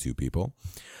to the YouTube people?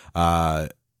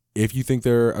 If you think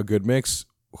they're a good mix,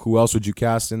 who else would you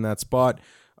cast in that spot?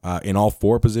 In all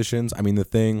four positions, I mean, the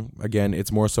Thing, again,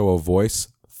 it's more so a voice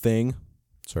thing,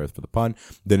 sorry for the pun,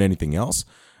 than anything else.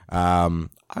 I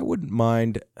wouldn't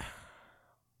mind,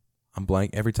 I'm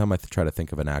blank. Every time I try to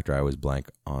think of an actor, I always blank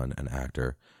on an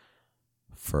actor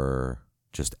for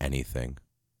just anything,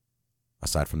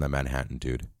 aside from the Manhattan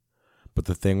dude. But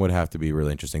the Thing would have to be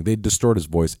really interesting. They distort his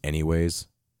voice anyways.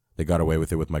 They got away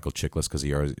with it with Michael Chiklis because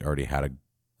he already had a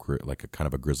kind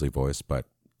of a grisly voice, but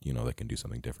they can do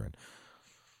something different.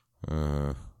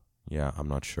 Yeah, I'm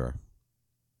not sure.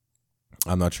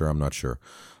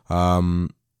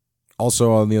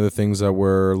 Also, on the other things that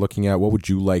we're looking at, what would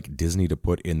you like Disney to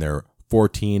put in their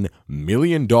 $14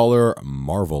 million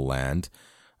Marvel Land?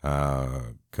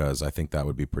 Because I think that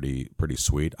would be pretty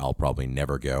sweet. I'll probably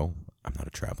never go. I'm not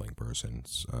a traveling person,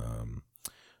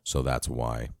 so that's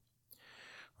why.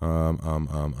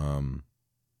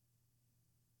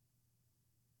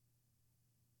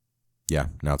 Yeah,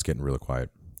 now it's getting really quiet.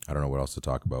 I don't know what else to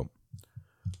talk about.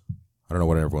 I don't know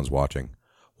what everyone's watching.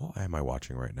 What am I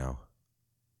watching right now?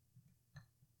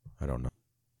 I don't know.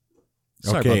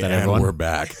 Sorry okay, about that, and everyone. we're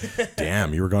back.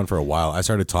 Damn, you were gone for a while. I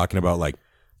started talking about like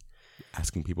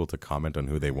asking people to comment on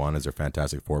who they want as their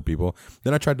Fantastic Four people.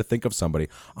 Then I tried to think of somebody.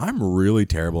 I'm really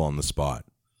terrible on the spot.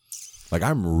 Like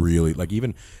I'm really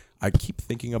even I keep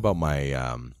thinking about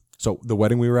my so the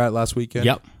wedding we were at last weekend.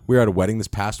 Yep. We were at a wedding this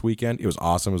past weekend. It was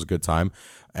awesome. It was a good time.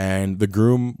 And the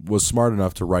groom was smart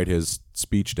enough to write his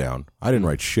speech down. I didn't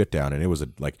write shit down, and it was a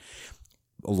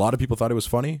lot of people thought it was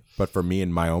funny, but for me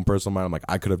in my own personal mind, I'm like,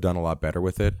 I could have done a lot better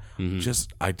with it.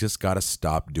 I just got to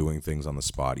stop doing things on the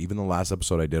spot. Even the last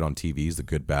episode I did on TVs, The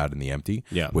Good, Bad, and the Empty,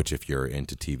 which if you're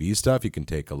into TV stuff, you can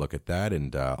take a look at that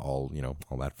and all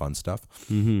that fun stuff.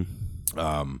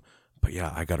 But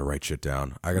yeah, I got to write shit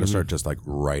down. I got to start just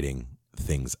writing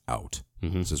things out.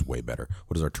 This is way better.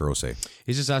 What does Arturo say?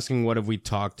 He's just asking what have we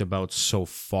talked about so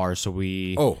far. So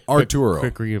we Arturo.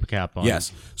 Quick recap on.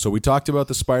 Yes. So we talked about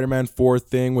the Spider-Man 4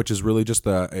 thing, which is really just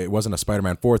it wasn't a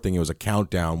Spider-Man 4 thing. It was a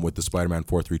countdown with the Spider-Man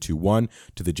 4, 3, 2, 1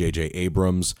 to the J.J.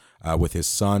 Abrams with his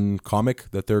son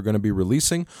comic that they're going to be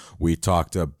releasing. We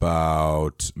talked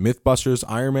about Mythbusters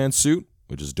Iron Man suit,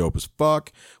 which is dope as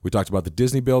fuck. We talked about the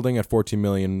Disney building at 14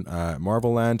 million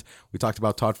Marvel Land. We talked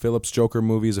about Todd Phillips' Joker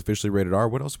movie is officially rated R.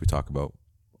 What else did we talk about?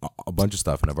 A bunch of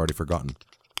stuff, and I've already forgotten.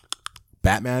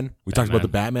 Batman. We talked about the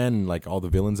Batman and all the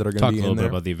villains that are going to be in there. Talked a little bit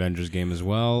about the Avengers game as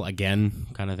well. Again,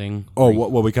 kind of thing. Oh,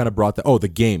 well, we kind of brought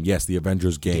the game. Yes, the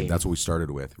Avengers game. That's what we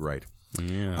started with, right?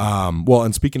 Yeah. Well,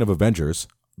 and speaking of Avengers,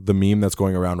 the meme that's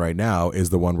going around right now is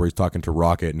the one where he's talking to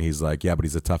Rocket and he's like, yeah, but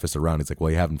he's the toughest around. He's like,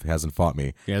 well, hasn't fought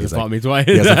me. He hasn't He's like, fought me twice.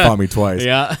 He hasn't fought me twice.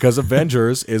 Yeah. Because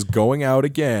Avengers is going out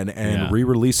again and Yeah.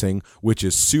 re-releasing, which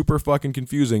is super fucking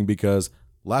confusing because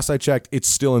last I checked, it's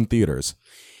still in theaters.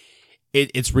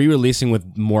 It's re-releasing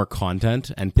with more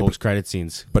content and post-credit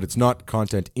scenes. But it's not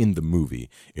content in the movie.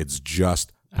 It's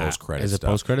just post-credit is it stuff.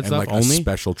 post-credit and stuff like only? a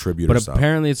special tribute But or stuff.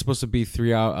 apparently it's supposed to be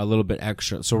 3 hour, a little bit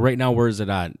extra. So right now, where is it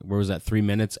at? Where was that? 3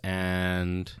 minutes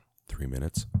and 3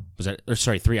 minutes? was that? Or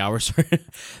sorry, 3 hours. Sorry. I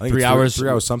think 3 it's hours. 3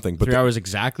 hours something. But 3 hours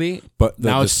exactly. But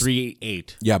now it's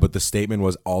 3:08. Yeah, but the statement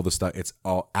was all the stuff. It's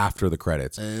all after the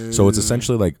credits, so it's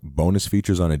essentially like bonus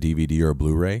features on a DVD or a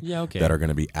Blu-ray. Yeah, okay. That are going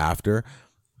to be after.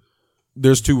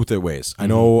 There's two ways. I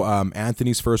know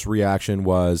Anthony's first reaction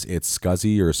was it's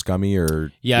scuzzy or scummy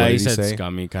or Yeah, what he did said say?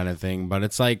 scummy kind of thing, but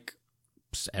it's like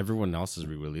everyone else is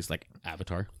re-released, like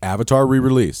Avatar. Avatar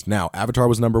re-released. Now, Avatar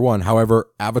was number one. However,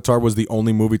 Avatar was the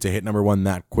only movie to hit number one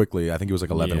that quickly. I think it was like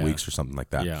 11 Yeah. weeks or something like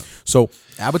that. Yeah. So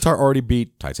Avatar already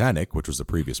beat Titanic, which was the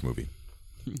previous movie.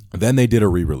 Then they did a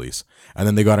re-release, and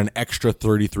then they got an extra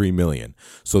 33 million.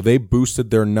 So they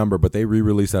boosted their number, but they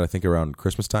re-released that I think around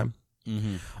Christmas time.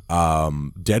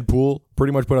 Deadpool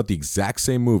pretty much put out the exact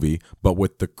same movie, but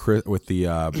with the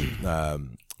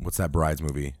what's that Bride's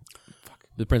movie?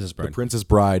 The Princess Bride. The Princess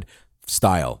Bride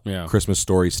style, Yeah. Christmas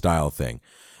Story style thing.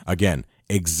 Again,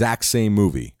 exact same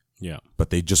movie, Yeah. but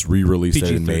they just re-released it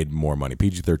and PG-13. made more money.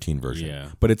 PG-13 version. Yeah.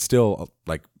 But it's still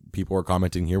like people were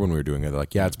commenting here when we were doing it. They're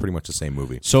like, yeah, it's pretty much the same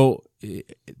movie. So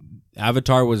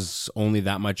Avatar was only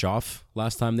that much off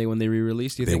last time when they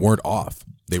re-released. Do you They think? weren't off.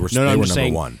 They were. No, they I'm were just number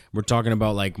saying, one. We're talking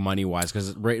about like money wise,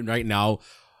 because right now,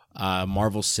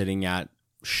 Marvel's sitting at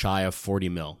shy of 40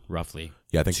 mil roughly.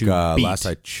 Yeah, I think to beat. last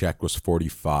I checked was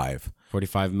 45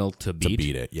 45 mil to beat. to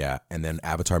beat it. Yeah, and then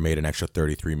Avatar made an extra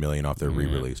 33 million off their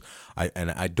re-release.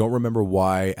 I don't remember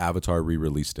why Avatar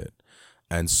re-released it,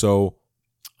 and so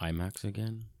IMAX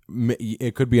again.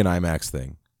 it could be an IMAX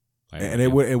thing, and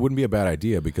it wouldn't be a bad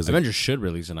idea because Avengers should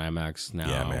release an IMAX now.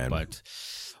 Yeah, man. But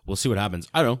we'll see what happens.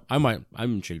 I don't know.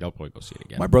 I'm intrigued. I'll probably go see it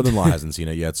again. my brother-in-law hasn't seen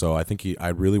it yet, so I think I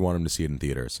really want him to see it in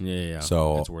theaters. Yeah.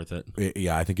 So it's worth it.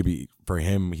 Yeah, I think it'd be for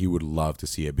him. He would love to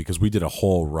see it because we did a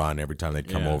whole run every time they'd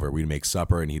come Yeah. over. We'd make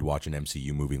supper and he'd watch an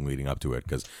MCU movie leading up to it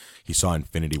because he saw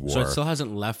Infinity War. So it still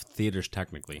hasn't left theaters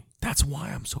technically. That's why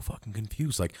I'm so fucking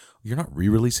confused. Like, you're not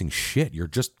re-releasing shit. You're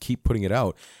just keep putting it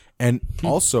out. And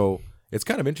also, it's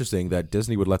kind of interesting that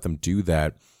Disney would let them do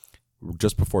that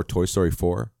just before Toy Story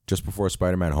 4, just before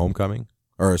Spider-Man Homecoming,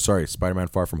 or sorry, Spider-Man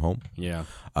Far From Home. Yeah.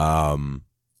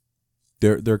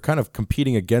 They're kind of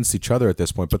competing against each other at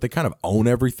this point, but they kind of own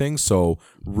everything. So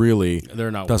really,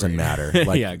 They're not doesn't worried. matter.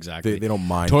 Like, Yeah, exactly. They don't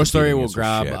mind. Toy Story competing will against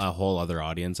grab shit. a whole other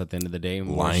audience at the end of the day.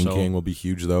 more Lion so King will be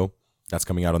huge though. That's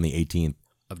coming out on the 18th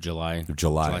of July. of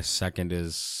July. July 2nd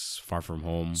is Far From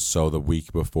Home. So the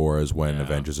week before is when Yeah.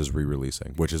 Avengers is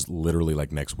re-releasing, which is literally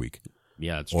like next week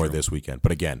Yeah, it's or true. this weekend.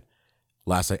 But again,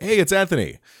 hey, it's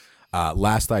Anthony.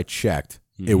 Last I checked,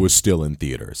 it was still in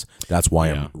theaters. That's why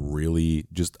Yeah. I'm really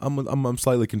just I'm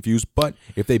slightly confused. But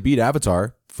if they beat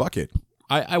Avatar, fuck it.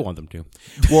 I want them to.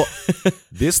 Well,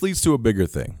 this leads to a bigger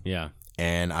thing. Yeah.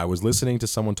 And I was listening to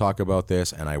someone talk about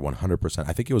this, and I 100%,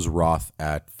 I think it was Roth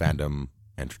at Fandom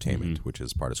Entertainment, which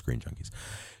is part of Screen Junkies.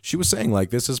 She was saying, like,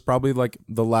 this is probably like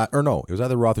the last, or no, it was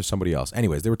either Roth or somebody else.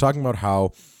 Anyways, they were talking about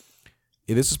how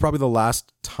this is probably the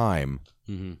last time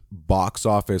box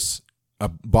office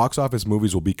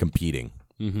movies will be competing.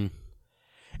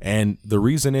 And the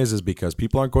reason is because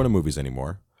people aren't going to movies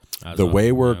anymore. The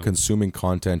way we're consuming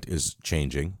content is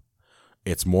changing.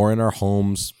 It's more in our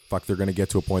homes. Fuck, they're going to get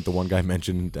to a point the one guy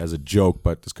mentioned as a joke,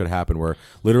 but this could happen where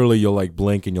literally you'll like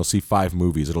blink and you'll see 5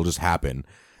 movies. It'll just happen.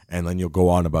 And then you'll go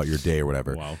on about your day or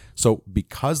whatever. Wow. So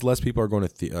because less people are going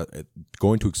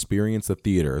to experience the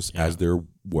theaters as there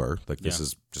were, like this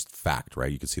is just fact,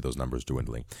 right? You can see those numbers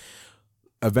dwindling.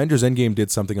 Avengers Endgame did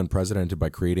something unprecedented by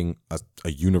creating a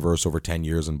universe over 10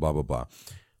 years and blah, blah, blah.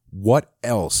 What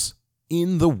else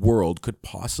in the world could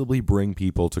possibly bring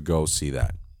people to go see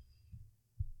that?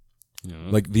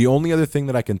 Like the only other thing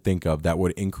that I can think of that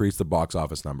would increase the box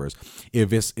office numbers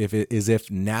if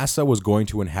NASA was going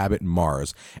to inhabit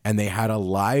Mars and they had a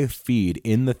live feed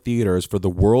in the theaters for the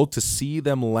world to see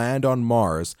them land on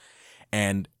Mars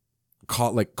and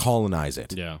colonize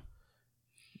it. Yeah.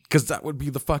 Because that would be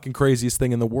the fucking craziest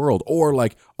thing in the world. Or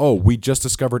like, oh, we just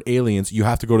discovered aliens. You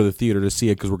have to go to the theater to see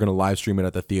it because we're going to live stream it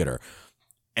at the theater.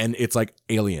 And it's like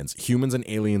aliens, humans and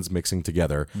aliens mixing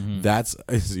together. That's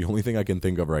the only thing I can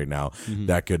think of right now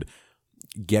that could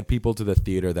get people to the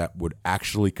theater that would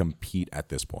actually compete at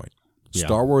this point. Yeah.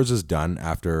 Star Wars is done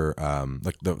after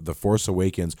like the Force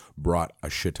Awakens brought a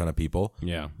shit ton of people.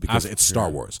 Yeah. Because it's Star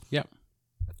Wars. Yeah.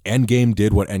 Endgame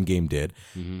did what Endgame did,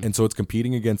 Mm-hmm. and so it's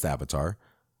competing against Avatar.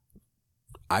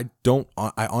 I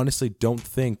honestly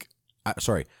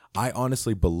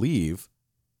believe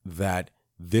that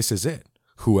this is it.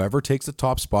 Whoever takes the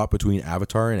top spot between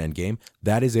Avatar and Endgame,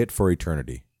 that is it for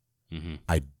eternity. Mm-hmm.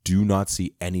 I do not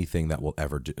see anything that will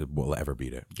ever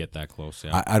beat it. Get that close.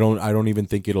 Yeah. I don't even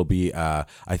think it'll be. I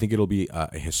think it'll be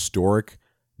a historic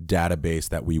database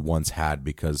that we once had,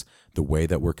 because the way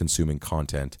that we're consuming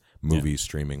content, movies,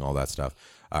 streaming, all that stuff,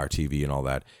 our TV and all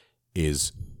that,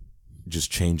 is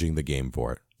just changing the game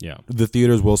for it. Yeah. The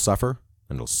theaters will suffer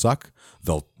and it'll suck.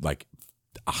 They'll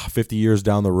 50 years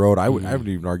down the road, I would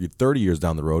even argue 30 years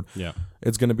down the road, Yeah.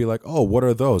 it's going to be like, oh, what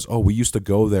are those? Oh, we used to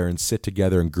go there and sit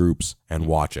together in groups and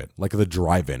watch it. Like the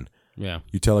drive-in. Yeah.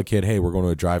 You tell a kid, hey, we're going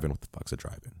to a drive-in. What the fuck's a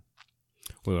drive-in?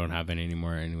 We don't have any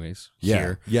anymore anyways. Yeah.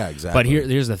 Here. Yeah, exactly. But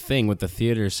here's the thing with the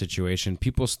theater situation.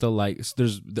 People still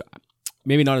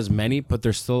maybe not as many, but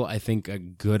there's still, I think, a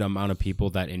good amount of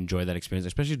people that enjoy that experience,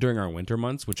 especially during our winter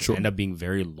months, which end up being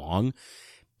very long.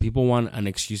 People want an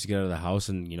excuse to get out of the house,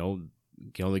 and you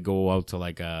can only go out to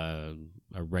like a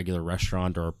regular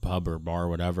restaurant or a pub or bar or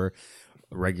whatever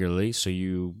regularly. So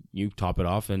you top it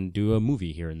off and do a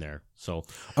movie here and there. So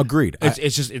Agreed.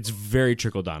 It's very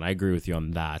trickle down. I agree with you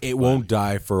on that. It won't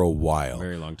die for a while.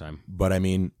 Very long time. But I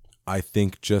mean, I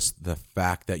think just the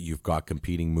fact that you've got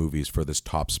competing movies for this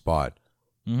top spot,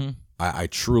 I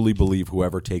truly believe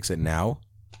whoever takes it now,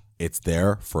 it's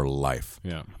there for life.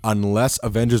 Yeah. Unless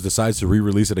Avengers decides to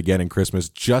re-release it again in Christmas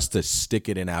just to stick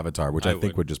it in Avatar, which I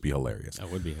think would just be hilarious.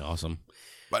 That would be awesome.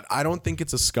 But I don't think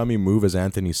it's a scummy move, as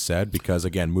Anthony said, because,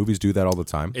 again, movies do that all the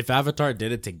time. If Avatar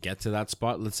did it to get to that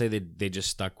spot, let's say they just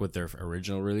stuck with their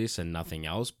original release and nothing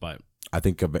else, but... I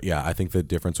think the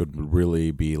difference would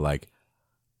really be like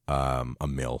a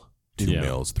mil, 2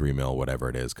 mils, 3 mil, whatever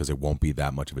it is, because it won't be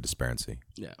that much of a disparity.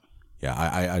 Yeah. Yeah,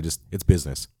 I just, it's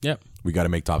business. Yeah. We got to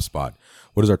make top spot.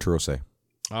 What does Arturo say?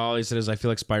 All he said is, I feel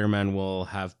like Spider-Man will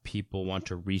have people want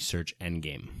to research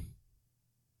Endgame.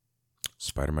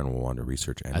 Spider-Man will want to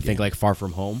research Endgame. I think like Far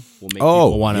From Home will make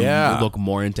people want to look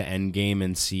more into Endgame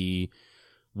and see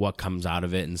what comes out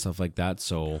of it and stuff like that.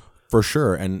 So for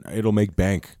sure, and it'll make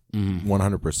bank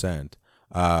 100%.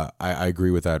 I agree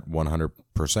with that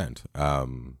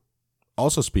 100%.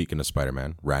 Also, speaking of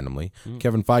Spider-Man, randomly,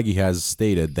 Kevin Feige has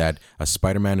stated that a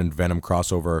Spider-Man and Venom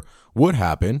crossover would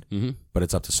happen, but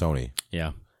it's up to Sony.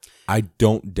 Yeah. I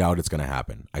don't doubt it's going to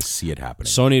happen. I see it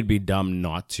happening. Sony would be dumb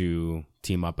not to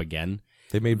team up again.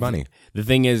 They made money. The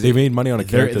thing is, they made money on a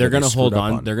character. They're going to hold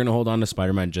on. They're going to hold on to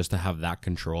Spider-Man just to have that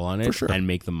control on it and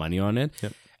make the money on it.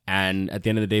 Yep. And at the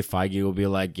end of the day, Feige will be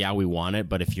like, "Yeah, we want it,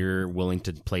 but if you're willing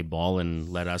to play ball and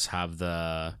let us have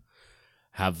the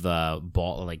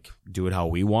ball, like do it how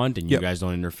we want, and you guys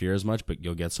don't interfere as much, but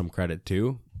you'll get some credit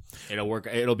too." It'll work.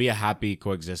 It'll be a happy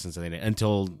coexistence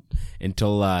until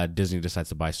Disney decides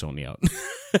to buy Sony out.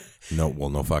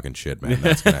 No fucking shit, man.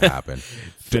 That's gonna happen.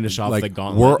 Finish off the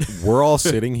gauntlet. We're all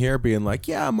sitting here being like,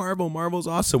 yeah, Marvel's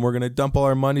awesome. We're gonna dump all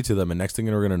our money to them, and next thing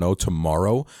we're gonna know,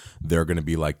 tomorrow they're gonna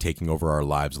be like taking over our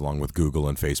lives along with Google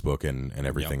and Facebook and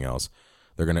everything else.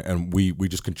 They're gonna, and we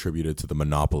just contributed to the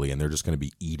monopoly, and they're just gonna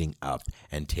be eating up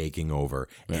and taking over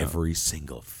every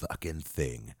single fucking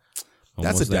thing.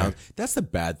 That's the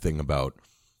bad thing about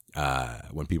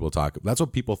when people talk. That's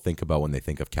what people think about when they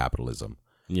think of capitalism.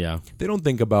 Yeah, they don't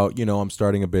think about, I'm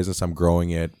starting a business, I'm growing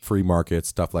it, free market,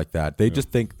 stuff like that. They just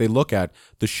think, they look at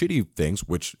the shitty things,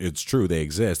 which it's true, they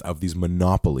exist, of these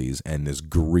monopolies and this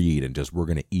greed and just, we're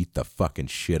going to eat the fucking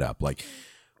shit up. Like,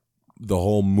 the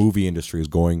whole movie industry is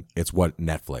going, it's what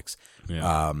Netflix.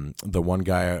 Yeah. The one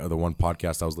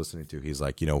podcast I was listening to, he's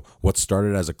like, what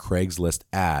started as a Craigslist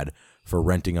ad for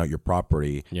renting out your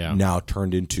property now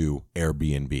turned into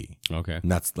Airbnb. Okay.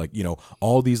 And that's like,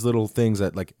 all these little things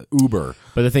that, like Uber.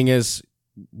 But the thing is,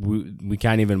 we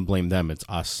can't even blame them. It's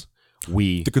us.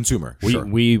 The consumer.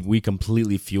 We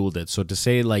completely fueled it. So to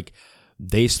say like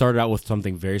they started out with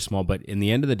something very small, but in the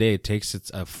end of the day, it takes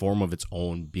a form of its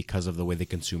own because of the way the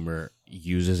consumer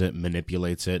uses it,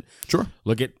 manipulates it. Sure.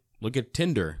 Look at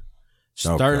Tinder.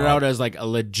 Started out as like a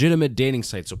legitimate dating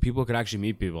site, so people could actually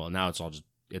meet people, and now it's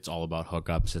all about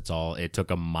hookups. It took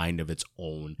a mind of its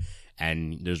own,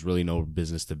 and there's really no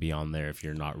business to be on there if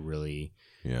you're not really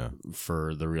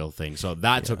for the real thing. So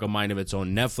that took a mind of its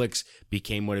own. Netflix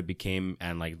became what it became,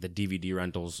 and like the DVD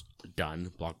rentals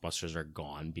done. Blockbusters are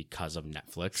gone because of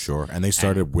Netflix. Sure, and they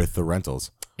started with the rentals.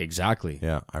 Exactly.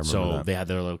 Yeah, I remember so that. they had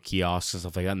their little kiosks and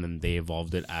stuff like that, and then they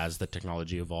evolved it as the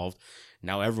technology evolved.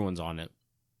 Now everyone's on it.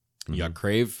 You got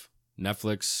Crave.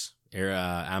 Netflix,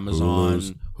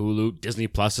 Amazon, Hulu, Disney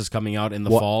Plus is coming out in the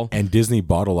fall. And Disney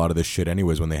bought a lot of this shit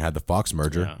anyways when they had the Fox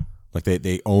merger. Yeah. Like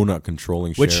they own a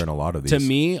controlling share in a lot of these. To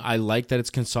me, I like that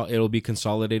it'll be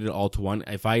consolidated all to one.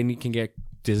 If I can get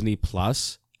Disney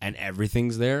Plus and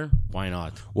everything's there, why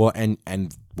not? Well,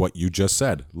 and what you just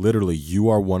said, literally, you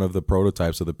are one of the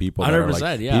prototypes of the people that are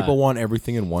like, people want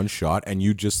everything in one shot, and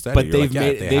you just said but it.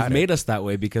 they've made us that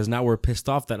way because now we're pissed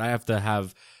off that I have to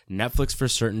have Netflix for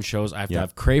certain shows, I have to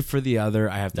have Crave for the other,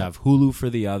 I have to have Hulu for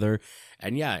the other,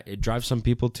 and it drives some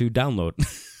people to download,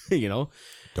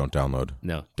 Don't download.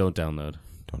 No, don't download.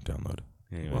 Don't download.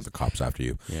 Anyways. You want the cops after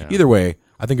you. Yeah. Either way,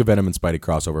 I think a Venom and Spidey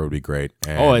crossover would be great.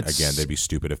 And again, they'd be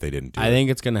stupid if they didn't do it. I think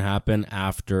it's going to happen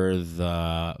after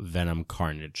the Venom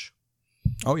Carnage.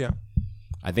 Oh, yeah.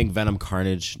 I think Venom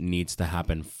Carnage needs to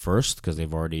happen first because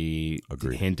they've already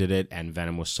hinted it, and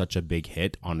Venom was such a big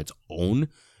hit on its own.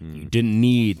 You didn't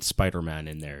need Spider-Man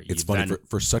in there. It's funny,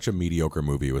 for such a mediocre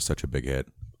movie, it was such a big hit.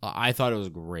 I thought it was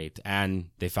great, and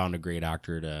they found a great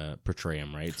actor to portray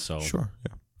him, right? So sure,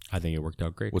 yeah. I think it worked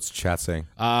out great. What's the chat saying?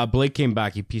 Blake came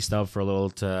back. He pieced out for a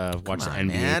little to watch the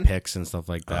NBA picks and stuff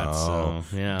like that. Oh.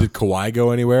 So, yeah. Did Kawhi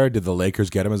go anywhere? Did the Lakers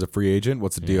get him as a free agent?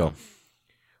 What's the deal?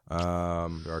 Did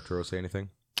Arturo say anything?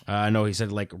 No, he said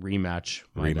rematch.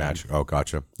 Rematch. Oh,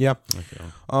 gotcha. Yeah. Okay.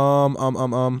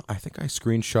 I think I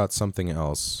screenshot something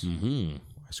else. Mm-hmm.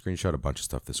 I screenshot a bunch of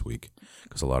stuff this week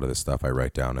because a lot of this stuff I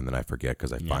write down and then I forget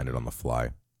because I find it on the fly.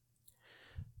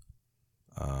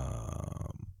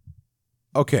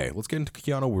 Okay, let's get into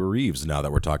Keanu Reeves now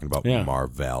that we're talking about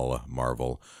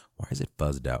Marvel. Why is it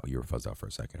fuzzed out? You were fuzzed out for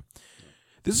a second.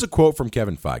 This is a quote from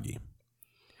Kevin Feige.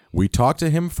 We talk to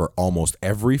him for almost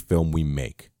every film we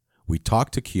make. We talk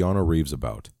to Keanu Reeves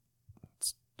about.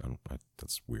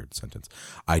 That's a weird sentence.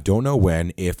 I don't know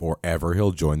when, if, or ever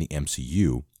he'll join the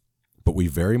MCU, but we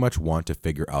very much want to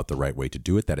figure out the right way to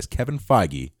do it. That is Kevin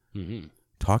Feige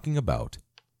talking about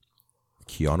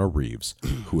Keanu Reeves,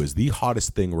 who is the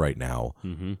hottest thing right now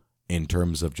in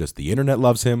terms of just the internet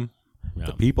loves him,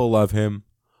 the people love him,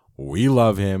 we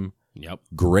love him. Yep.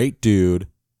 Great dude.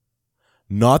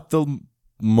 Not the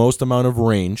most amount of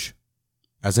range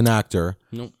as an actor,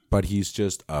 but he's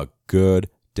just a good,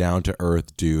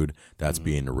 down-to-earth dude that's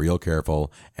being real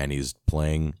careful, and he's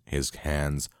playing his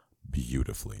hands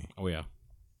beautifully. Oh, yeah.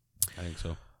 I think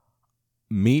so.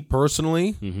 Me,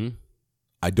 personally,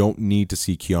 I don't need to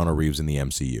see Keanu Reeves in the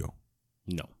MCU.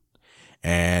 No.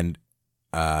 And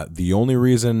the only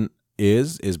reason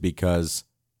is because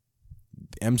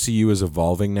the MCU is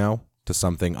evolving now to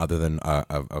something other than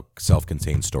a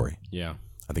self-contained story. Yeah.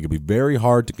 I think it'd be very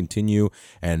hard to continue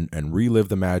and relive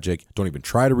the magic. Don't even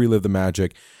try to relive the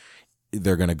magic.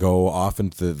 They're going to go off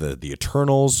into the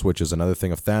Eternals, which is another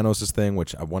thing of Thanos' thing,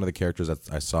 which one of the characters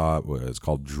that I saw was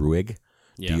called Druig.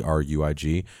 Yeah.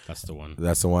 Druig. That's the one.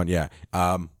 That's the one, yeah.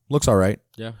 Looks all right.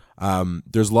 Yeah.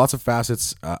 There's lots of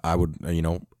facets I would,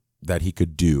 that he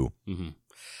could do.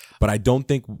 But I don't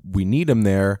think we need him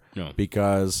there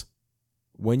because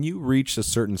when you reach a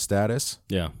certain status,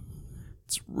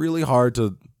 it's really hard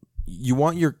to. You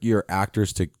want your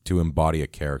actors to embody a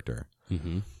character.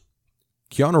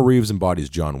 Keanu Reeves embodies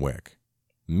John Wick.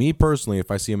 Me personally, if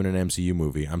I see him in an MCU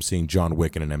movie, I'm seeing John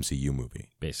Wick in an MCU movie.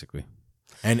 Basically.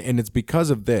 And it's because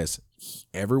of this.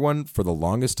 Everyone for the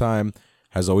longest time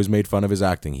has always made fun of his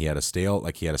acting. He had a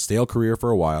stale career for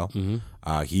a while.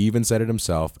 He even said it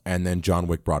himself, and then John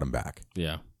Wick brought him back.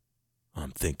 Yeah.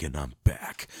 I'm thinking I'm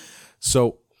back.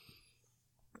 So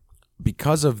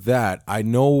because of that, I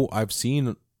know I've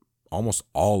seen almost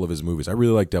all of his movies. I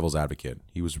really like Devil's Advocate.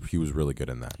 He was really good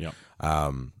in that. Yep.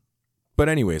 But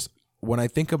anyways, when I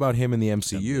think about him in the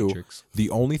MCU, the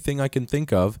only thing I can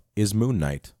think of is Moon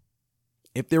Knight.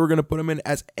 If they were going to put him in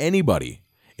as anybody,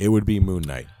 it would be Moon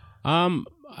Knight.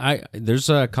 There's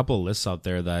a couple of lists out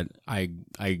there that I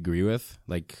agree with.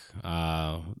 Like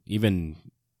even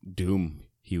Doom,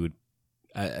 he would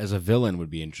as a villain would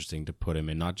be interesting to put him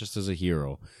in, not just as a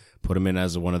hero. Put him in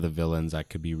as one of the villains that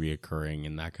could be reoccurring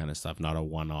and that kind of stuff, not a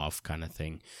one-off kind of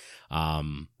thing.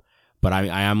 But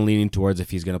I am leaning towards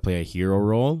if he's going to play a hero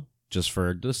role, just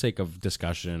for the sake of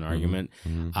discussion and argument,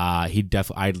 I'd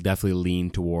definitely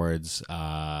lean towards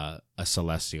a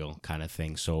celestial kind of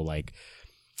thing. So like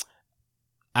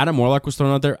Adam Warlock was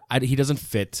thrown out there. He doesn't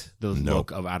fit the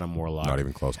look of Adam Warlock. Not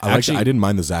even close. I didn't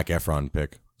mind the Zac Efron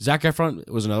pick. Zac Efron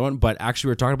was another one, but actually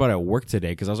we were talking about it at work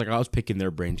today because I was picking their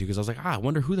brain too because I was like, I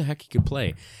wonder who the heck he could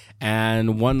play.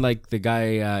 And one like the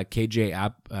guy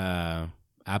KJ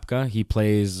Apka. He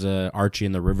plays Archie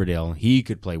in the Riverdale. He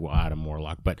could play Adam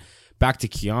Warlock. But back to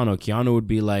Keanu. Keanu would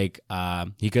be like,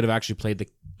 he could have actually played the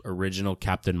original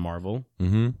Captain Marvel,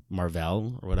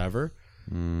 Marvel or whatever.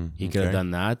 He could have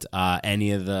done that.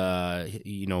 Any of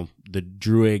the, the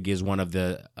Druid is one of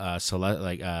the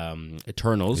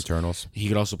Eternals. He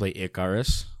could also play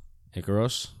Icarus.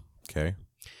 Okay.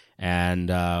 And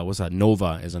what's that?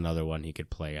 Nova is another one he could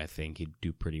play. I think he'd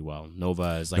do pretty well.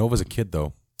 Nova is like Nova's a kid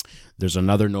though. There's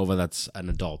another Nova that's an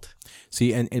adult.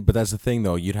 See, but that's the thing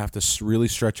though. You'd have to really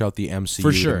stretch out the MCU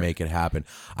For sure. to make it happen.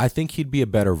 I think he'd be a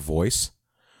better voice.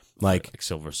 Like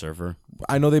Silver Surfer.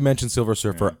 I know they mentioned Silver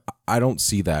Surfer. Yeah. I don't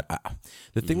see that.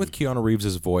 The thing with Keanu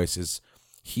Reeves' voice is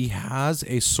he has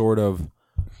a sort of...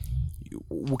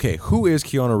 Okay, who is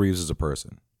Keanu Reeves as a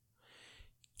person?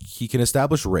 He can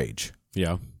establish rage.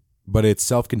 Yeah. But it's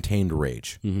self-contained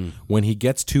rage. When he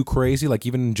gets too crazy, like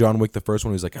even in John Wick, the first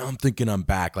one, he's like, I'm thinking I'm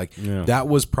back. Like that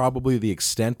was probably the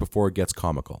extent before it gets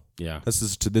comical. Yeah. This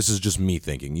is just me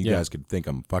thinking. You guys could think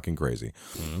I'm fucking crazy.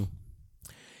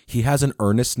 He has an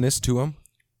earnestness to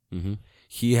him.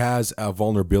 He has a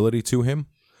vulnerability to him.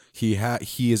 He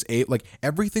is like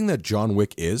everything that John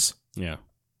Wick is. Yeah.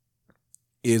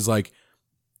 Is what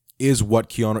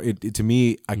Keanu. To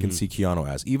me, I can see Keanu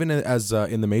as even as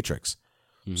in the Matrix.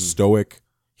 Stoic.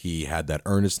 He had that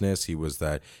earnestness. He was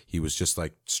just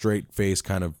like straight face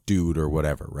kind of dude or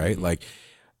whatever, right? Like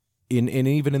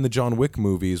even in the John Wick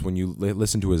movies, when you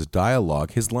listen to his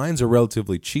dialogue, his lines are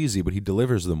relatively cheesy, but he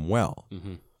delivers them well.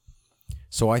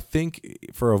 So I think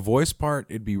for a voice part,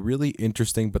 it'd be really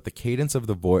interesting. But the cadence of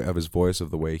his voice,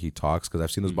 of the way he talks, because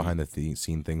I've seen those behind the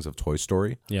scene things of Toy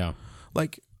Story. Yeah,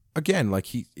 like again, like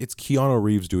it's Keanu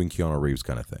Reeves doing Keanu Reeves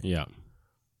kind of thing. Yeah.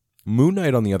 Moon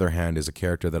Knight, on the other hand, is a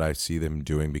character that I see them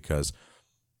doing because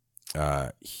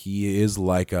he is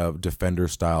like a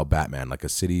Defender-style Batman, like a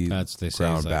city That's they say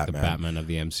ground is like Batman. the Batman of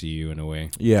the MCU in a way.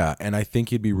 Yeah, and I think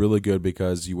he'd be really good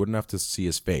because you wouldn't have to see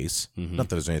his face. Not that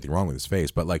there's anything wrong with his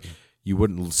face, but like you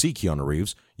wouldn't see Keanu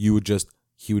Reeves. He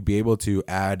would be able to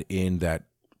add in that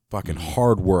fucking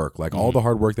hard work, like all the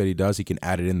hard work that he does. He can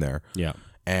add it in there. Yeah,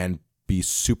 and be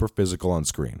super physical on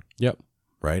screen. Yep.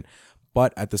 Right,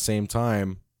 but at the same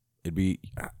time. It'd be,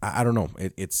 I don't know.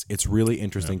 It's really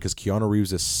interesting because Keanu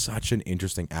Reeves is such an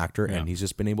interesting actor, and he's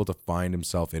just been able to find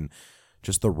himself in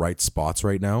just the right spots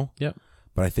right now. Yep.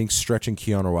 But I think stretching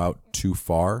Keanu out too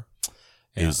far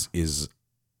is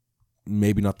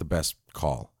maybe not the best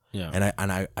call. Yeah. And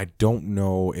I don't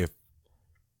know if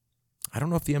the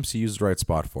MCU is the right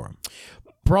spot for him.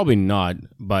 Probably not,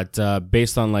 but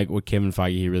based on like what Kevin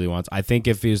Feige he really wants, I think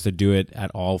if he was to do it at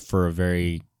all for a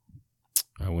very,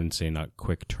 I wouldn't say not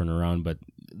quick turnaround, but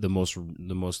the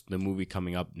movie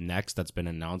coming up next that's been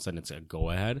announced and it's a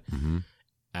go ahead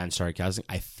and start casting,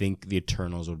 I think the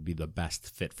Eternals would be the best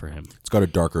fit for him. It's got a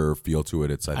darker feel to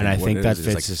it. I think that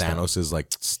fits like Thanos' like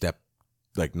step,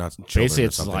 like not basically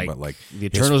it's like, but like the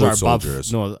Eternals are above.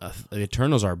 soldiers. No, the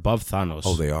Eternals are above Thanos.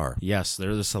 Oh, they are. Yes,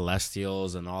 they're the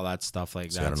Celestials and all that stuff like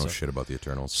that. I don't know shit about the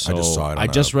Eternals. So I just saw it. I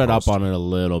just read up on it a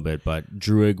little bit, but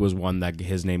Druid was one that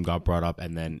his name got brought up,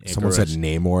 and then Icarus. Someone said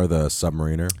Namor, the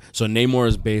submariner. So Namor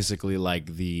is basically like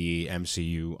the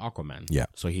MCU Aquaman. Yeah.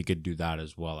 So he could do that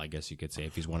as well, I guess you could say,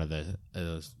 if he's one of the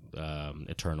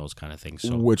Eternals kind of thing.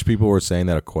 So which people were saying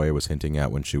that Okoye was hinting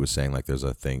at when she was saying like there's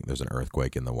an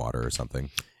earthquake in the water or something.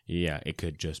 Yeah, it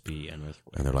could just be an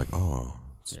earthquake. And they're like, oh,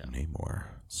 it's Namor.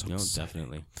 So no, exciting.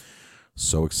 definitely.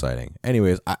 So exciting.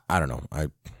 Anyways, I don't know.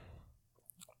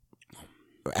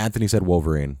 Anthony said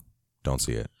Wolverine. Don't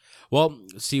see it. Well,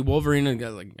 see, Wolverine,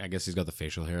 I guess he's got the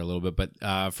facial hair a little bit, but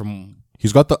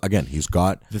he's got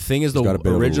the thing is the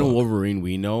original Wolverine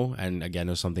we know, and again,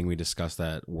 it was something we discussed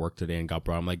at work today and got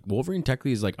brought up. Like Wolverine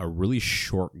technically is like a really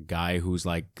short guy who's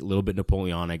like a little bit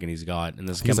Napoleonic, and he's like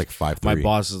 5'3". My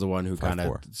boss is the one who kind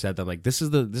of said that like this is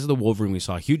the Wolverine we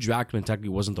saw. Hugh Jackman technically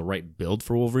wasn't the right build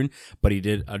for Wolverine, but he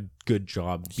did a good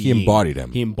job. He embodied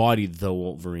him. He embodied the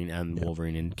Wolverine and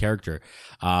Wolverine in character.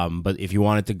 But if you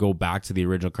wanted to go back to the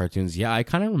original cartoons, I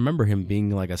kind of remember him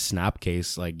being like a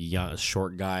snapcase, like a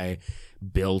short guy,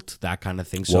 built, that kind of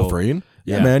thing. So, Wolverine?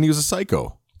 Yeah, man, he was a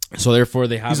psycho. So therefore,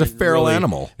 he's a feral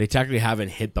animal. They technically haven't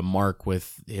hit the mark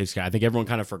with his guy. I think everyone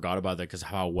kind of forgot about that because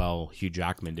how well Hugh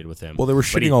Jackman did with him. Well, they were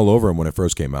shitting all over him when it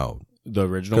first came out. The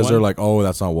original because they're like, oh,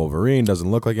 that's not Wolverine.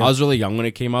 Doesn't look like him. I was really young when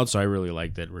it came out, so I really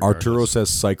liked it. Regardless. Arturo says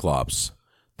Cyclops.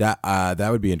 That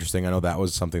would be interesting. I know that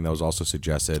was something that was also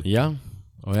suggested. Yeah.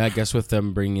 Oh yeah, I guess with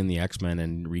them bringing in the X-Men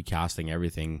and recasting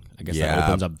everything, I guess that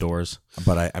opens up doors.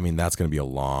 But I mean, that's going to be a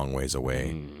long ways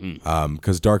away.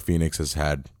 Because Dark Phoenix has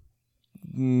had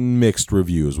mixed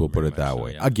reviews. We'll put it that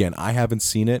way. yeah. Again, I haven't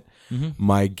seen it.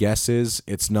 My guess is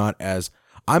it's not as.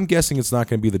 I'm guessing it's not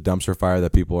going to be the dumpster fire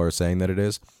that people are saying that it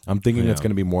is. I'm thinking it's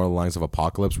going to be more along the lines of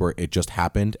Apocalypse, where it just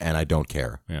happened and I don't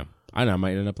care. Yeah, I know. I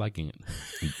might end up liking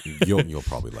it. You'll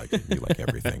probably like it. You like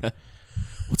everything.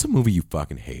 What's a movie you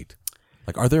fucking hate?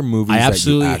 Like, are there movies I that you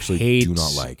absolutely actually do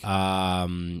not like?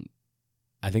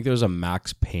 I think there was a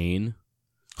Max Payne.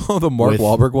 Oh, the Mark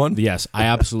Wahlberg one? Yes, I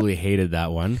absolutely hated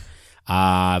that one.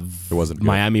 It wasn't good.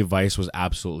 Miami Vice was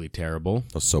absolutely terrible.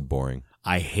 That was so boring.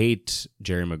 I hate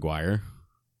Jerry Maguire.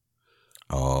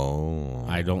 Oh.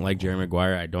 I don't like Jerry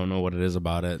Maguire. I don't know what it is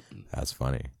about it. That's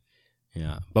funny.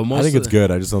 Yeah, but I think it's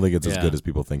good. I just don't think it's as good as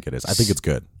people think it is. I think it's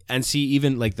good. And see,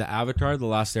 even like the Avatar, The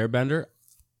Last Airbender,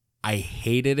 I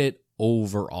hated it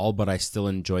overall, but I still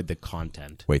enjoyed the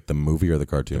content. Wait, the movie or the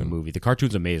cartoon? The movie. The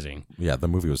cartoon's amazing. Yeah, the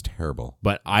movie was terrible.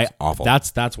 But It's awful.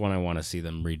 That's one I want to see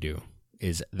them redo.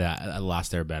 Is that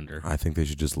Last Airbender? I think they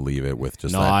should just leave it with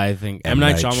just No, that I think M.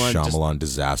 Night Shyamalan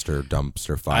disaster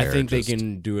dumpster fire. I think they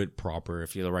can do it proper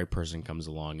if the right person comes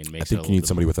along and makes. I think you need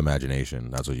somebody with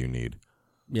imagination. That's what you need.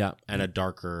 Yeah, and a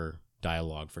darker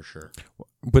dialogue for sure.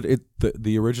 But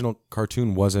the original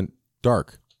cartoon wasn't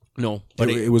dark. No, but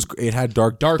it had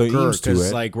darker themes to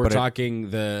it. Like we're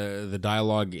talking the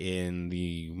dialogue in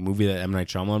the movie, that M. Night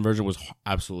Shyamalan version was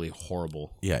absolutely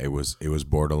horrible. Yeah, it was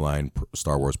borderline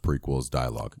Star Wars prequels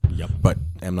dialogue. Yep. But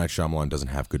M. Night Shyamalan doesn't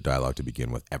have good dialogue to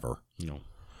begin with ever. No.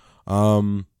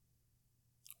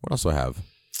 What else do I have?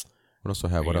 What else do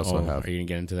I have? Are you gonna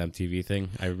get into the MTV thing?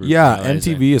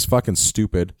 MTV is fucking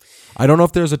stupid. I don't know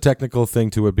if there's a technical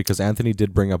thing to it because Anthony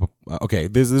did bring up. Okay,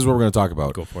 this is what we're going to talk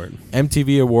about. Go for it.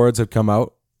 MTV Awards have come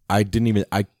out. I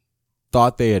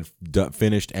thought they had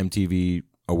finished MTV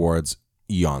Awards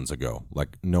eons ago.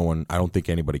 Like no one. I don't think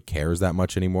anybody cares that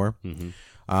much anymore. Mm-hmm.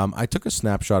 I took a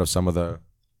snapshot of some of the.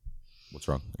 What's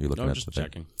wrong? Are you looking at just the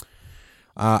checking. thing?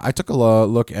 I took a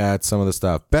look at some of the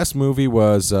stuff. Best movie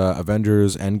was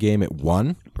Avengers Endgame. It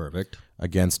won. Perfect.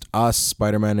 Against Us,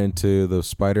 Spider-Man Into the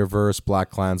Spider-Verse, Black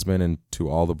Klansman, and To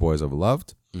All the Boys I've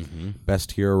Loved. Mm-hmm.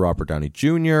 Best Hero, Robert Downey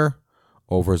Jr.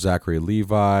 Over Zachary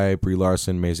Levi, Brie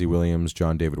Larson, Maisie Williams,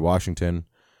 John David Washington.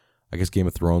 I guess Game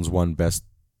of Thrones won Best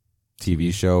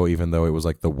TV Show, even though it was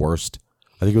like the worst.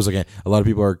 I think it was like a lot of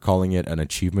people are calling it an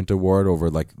achievement award over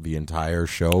like the entire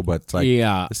show, but it's like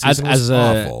the season was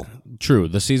awful. True,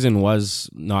 the season was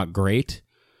not great,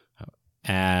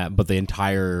 but the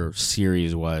entire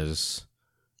series was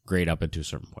great up until a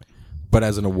certain point. But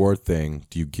as an award thing,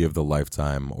 do you give the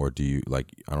Lifetime or do you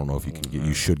like? I don't know if you can.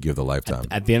 You should give the Lifetime.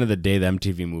 At the end of the day, the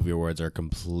MTV Movie Awards are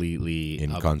completely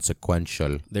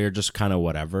inconsequential. They're just kind of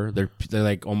whatever. They're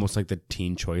like almost like the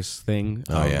Teen Choice thing.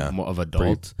 Of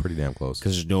adult, pretty damn close.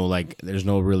 Because there's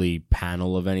no really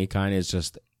panel of any kind. It's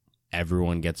just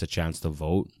everyone gets a chance to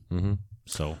vote. Mm-hmm.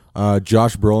 So,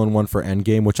 Josh Brolin won for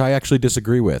Endgame, which I actually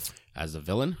disagree with. As a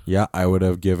villain, yeah, I would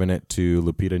have given it to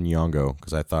Lupita Nyong'o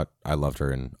because I loved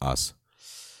her in Us.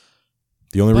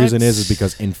 The only reason is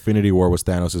because Infinity War was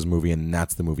Thanos' movie, and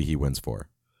that's the movie he wins for.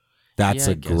 That's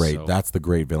the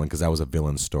great villain because that was a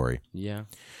villain story. Yeah.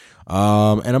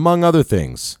 And among other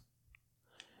things.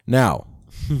 Now,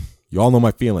 you all know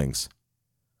my feelings.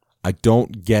 I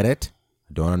don't get it.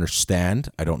 I don't understand.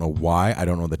 I don't know why. I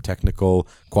don't know the technical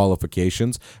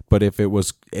qualifications. But if it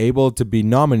was able to be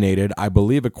nominated, I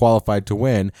believe it qualified to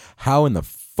win. How in the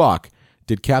fuck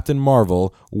did Captain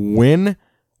Marvel win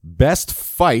Best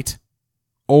Fight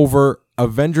over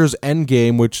Avengers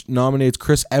Endgame, which nominates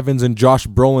Chris Evans and Josh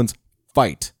Brolin's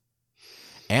fight?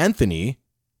 Anthony,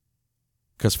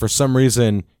 because for some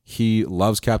reason he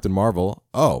loves Captain Marvel.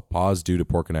 Oh, pause due to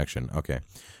poor connection. Okay.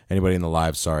 Anybody in the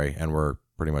live, sorry. And we're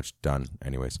pretty much done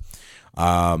anyways.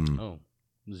 0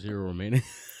 remaining.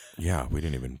 Yeah, we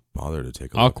didn't even bother to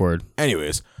take a Awkward. Look.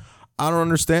 Anyways, I don't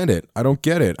understand it. I don't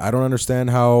get it. I don't understand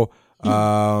how... do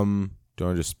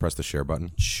I just press the share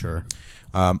button? Sure.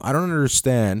 I don't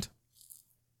understand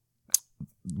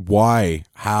why,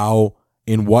 how,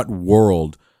 in what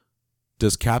world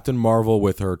does Captain Marvel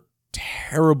with her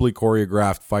terribly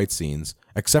choreographed fight scenes,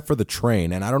 except for the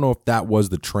train, and I don't know if that was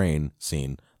the train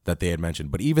scene that they had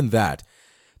mentioned, but even that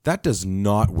does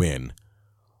not win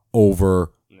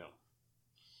over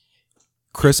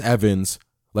Chris Evans,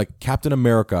 like Captain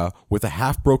America with a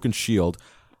half-broken shield,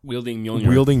 wielding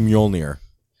Mjolnir.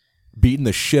 Beating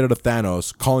the shit out of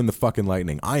Thanos, calling the fucking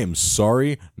lightning. I am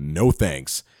sorry, no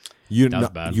thanks. You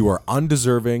are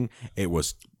undeserving. It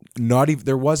was not even.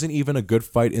 There wasn't even a good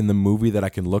fight in the movie that I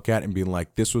can look at and be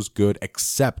like, this was good,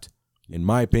 except In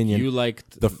my opinion, You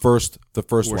liked the first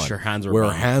where one her hands were where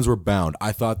bound. her hands were bound.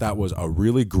 I thought that was a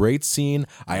really great scene.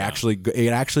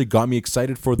 It actually got me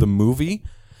excited for the movie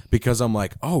because I'm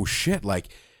like, oh shit, like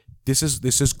this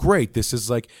is great. This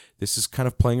is kind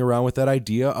of playing around with that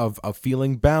idea of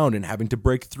feeling bound and having to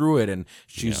break through it. And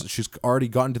she's already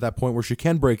gotten to that point where she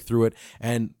can break through it,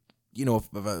 and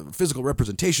a physical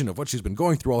representation of what she's been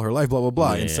going through all her life, blah blah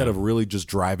blah. Instead of really just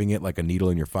driving it like a needle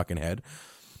in your fucking head.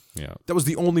 Yeah, that was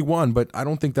the only one, but I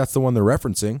don't think that's the one they're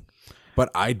referencing.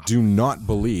 But I do not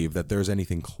believe that there's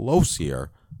anything close here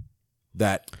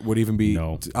that would even be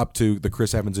up to the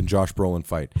Chris Evans and Josh Brolin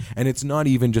fight. And it's not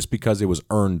even just because it was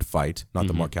earned fight, not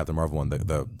the Captain Marvel one,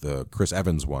 the Chris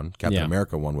Evans one, Captain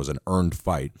America one was an earned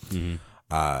fight.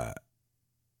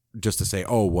 Just to say,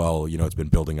 oh, well, it's been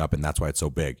building up and that's why it's so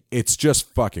big. It's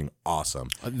just fucking awesome.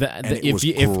 If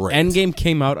Endgame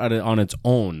came out on its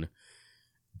own,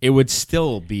 it would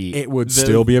still be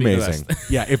amazing.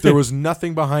 Yeah, if there was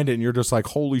nothing behind it and you're just like,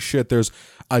 holy shit, there's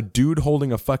a dude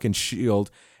holding a fucking shield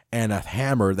and a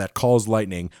hammer that calls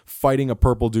lightning, fighting a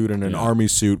purple dude in an army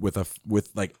suit with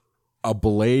like a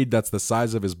blade that's the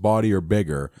size of his body or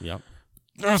bigger. Yep.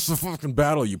 That's the fucking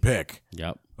battle you pick.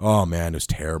 Yep. Oh man, it was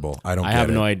terrible. I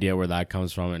have no idea where that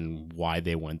comes from and why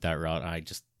they went that route.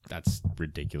 That's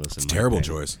ridiculous. It's a terrible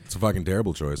choice. It's a fucking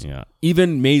terrible choice. Yeah.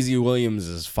 Even Maisie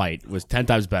Williams' fight was 10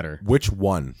 times better. Which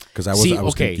one? Because I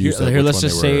was confused. Here, let's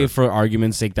just say, for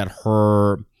argument's sake, that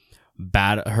her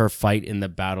fight in the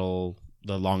battle,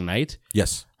 the Long Night.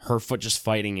 Yes. Her foot just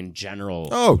fighting in general.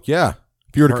 Oh yeah.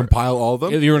 If you were to compile all of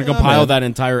them, if you were to compile that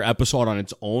entire episode on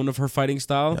its own of her fighting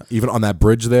style, even on that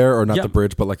bridge there, or not the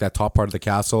bridge, but like that top part of the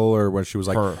castle, or when she was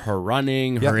like her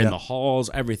running, her in the halls,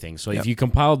 everything. So if you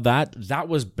compiled that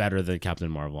was better than Captain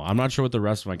Marvel. I'm not sure what the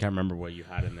rest of them. I can't remember what you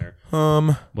had in there.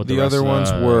 What the other ones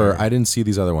were. I didn't see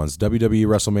these other ones. WWE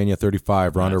WrestleMania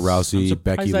 35, Ronda Rousey,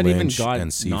 Becky Lynch,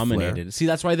 and C. nominated. Flair. See,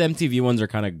 that's why the MTV ones are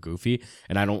kind of goofy,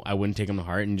 and I wouldn't take them to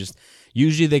heart, and just.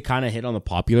 Usually they kind of hit on the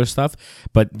popular stuff,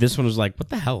 but this one was like, what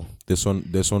the hell? This one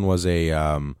was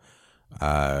this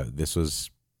was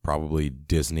probably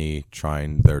Disney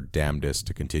trying their damnedest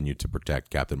to continue to protect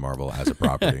Captain Marvel as a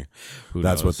property.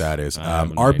 That's what that is.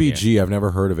 RBG, I've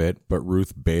never heard of it, but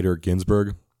Ruth Bader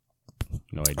Ginsburg.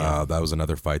 No idea. That was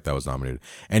another fight that was nominated.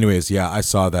 Anyways, yeah, I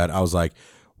saw that. I was like,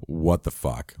 what the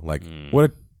fuck? Like,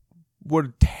 what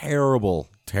a terrible,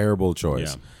 terrible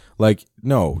choice. Yeah. Like,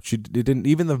 no, it didn't.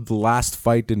 Even the last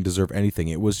fight didn't deserve anything.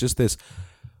 It was just this.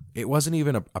 It wasn't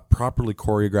even a properly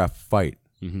choreographed fight.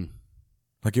 Mm-hmm.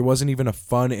 Like, it wasn't even a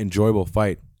fun, enjoyable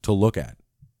fight to look at.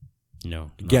 No.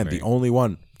 Again, the only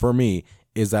one for me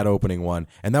is that opening one,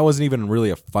 and that wasn't even really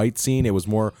a fight scene. It was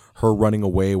more her running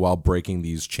away while breaking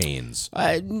these chains.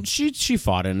 She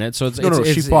fought in it, so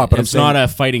she fought, but it's not a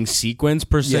fighting sequence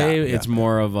per se. Yeah. It's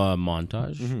more of a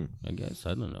montage, I guess. I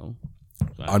don't know.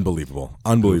 Unbelievable.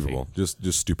 Just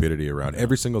stupidity around.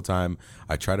 Every single time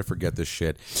I try to forget this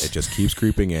shit, it just keeps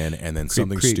creeping in, and then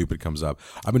something stupid comes up.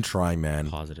 I've been trying, man.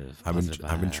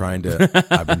 I've been trying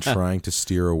to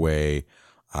steer away.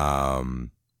 I've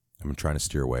been trying to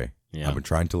steer away. Yeah. I've been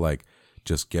trying to like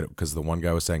just get it, because the one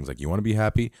guy was saying, like, you want to be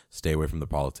happy, stay away from the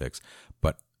politics.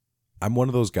 But I'm one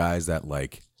of those guys that,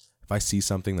 like, if I see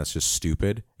something that's just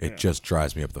stupid, it just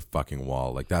drives me up the fucking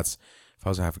wall. Like, that's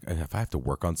if I have to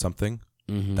work on something.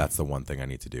 Mm-hmm. That's the one thing I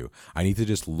need to do. I need to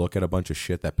just look at a bunch of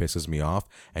shit that pisses me off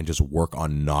and just work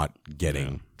on not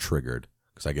getting triggered,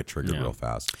 because I get triggered real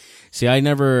fast. See, I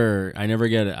never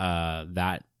get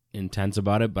that intense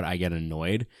about it, but I get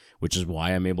annoyed, which is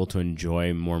why I'm able to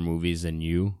enjoy more movies than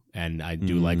you, and I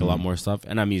do like a lot more stuff,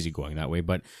 and I'm easygoing that way.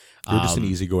 But you're just an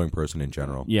easygoing person in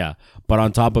general. Yeah, but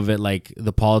on top of it, like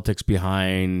the politics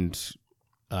behind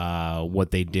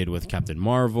what they did with Captain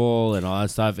Marvel and all that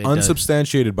stuff.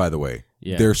 Unsubstantiated, by the way.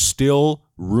 Yeah. There's still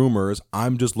rumors.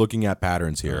 I'm just looking at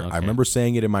patterns here. Okay. I remember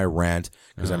saying it in my rant,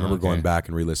 because I remember going back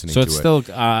and re-listening to it. So it's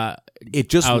still it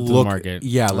just out looked, to the market.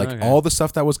 Yeah, like all the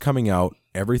stuff that was coming out,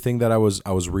 everything that I was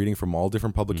reading from all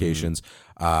different publications.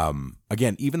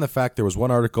 Again, even the fact there was one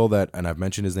article that, and I've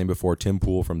mentioned his name before, Tim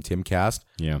Pool from Timcast.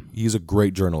 Yeah. He's a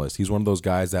great journalist. He's one of those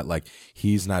guys that, like,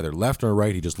 he's neither left nor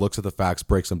right. He just looks at the facts,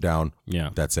 breaks them down.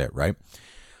 Yeah. That's it, right?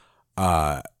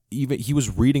 Even he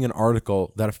was reading an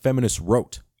article that a feminist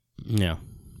wrote. Yeah.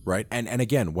 Right? And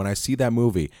again, when I see that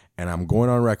movie, and I'm going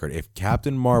on record, if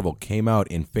Captain Marvel came out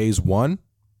in phase 1,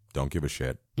 don't give a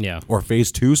shit. Yeah. Or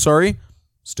phase 2, sorry,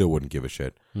 still wouldn't give a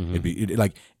shit.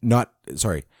 Mm-hmm.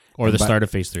 Or the start of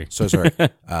phase 3. So sorry.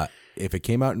 If it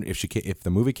came out, if the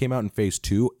movie came out in phase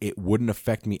 2, it wouldn't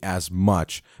affect me as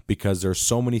much, because there's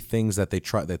so many things that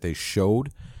they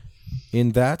showed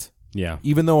in that Yeah.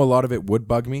 Even though a lot of it would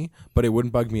bug me, but it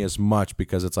wouldn't bug me as much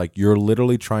because it's like you're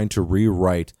literally trying to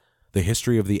rewrite the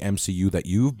history of the MCU that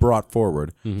you've brought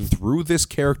forward through this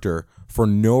character for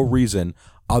no reason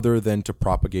other than to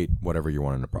propagate whatever you're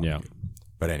wanting to propagate. Yeah.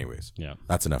 But anyways, Yeah.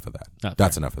 that's enough of that. That's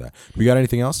That's enough of that. You got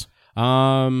anything else?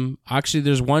 Actually,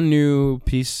 there's one new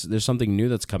piece. There's something new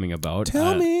that's coming about.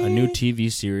 Tell me. A new TV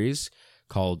series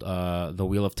called The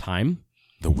Wheel of Time.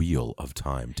 The Wheel of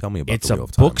Time. Tell me about It's The Wheel a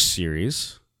of Time. book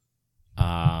series.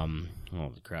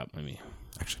 Oh crap! Let me.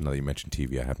 Actually, now that you mentioned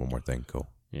TV, I had one more thing. Cool.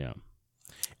 Yeah.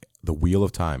 The Wheel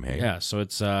of Time, hey? Yeah. So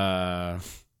it's a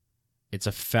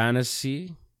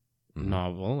fantasy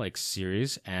novel like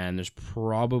series, and there's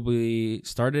probably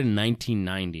started in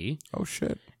 1990 Oh,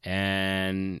 shit.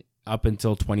 and up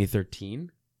until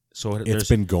 2013. So It's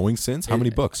been going since? How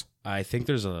many books? I think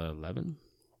there's 11.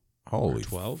 Holy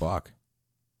 12? fuck.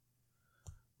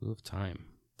 Wheel of Time.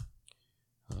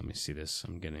 Let me see this.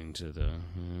 I'm getting to the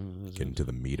Getting to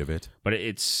the meat of it. But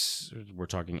we're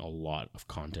talking a lot of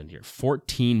content here.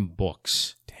 14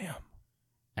 books. Damn.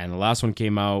 And the last one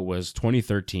came out was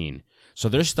 2013. So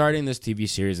they're starting this TV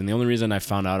series, and the only reason I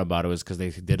found out about it was because they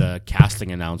did a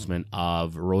casting announcement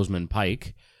of Rosamund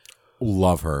Pike.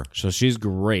 Love her. So she's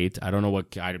great. I don't know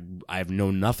what I have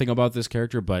known nothing about this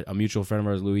character, but a mutual friend of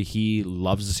ours, Louis, he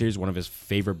loves the series. One of his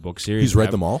favorite book series. He's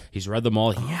read them all? He's read them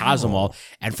all. He has them all.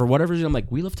 And for whatever reason, I'm like,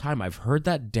 Wheel of Time. I've heard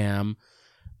that damn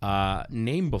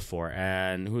name before.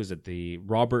 And who is it? The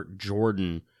Robert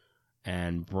Jordan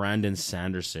and Brandon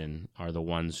Sanderson are the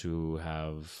ones who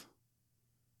have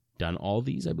done all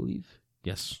these, I believe.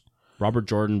 Yes. Robert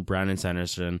Jordan, Brandon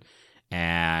Sanderson.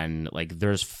 And like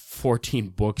there's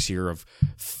 14 books here of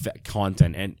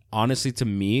content, and honestly, to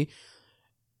me,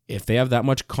 if they have that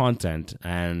much content,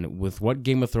 and with what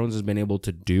Game of Thrones has been able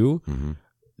to do,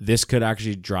 this could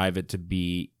actually drive it to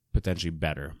be potentially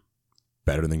better.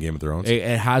 Better than Game of Thrones?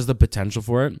 It has the potential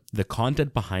for it. The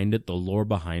content behind it, the lore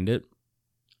behind it,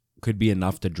 could be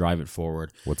enough to drive it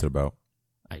forward. What's it about?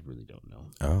 I really don't know.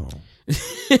 Oh.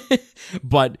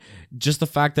 But just the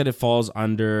fact that it falls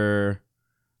under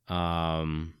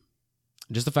the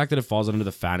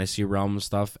fantasy realm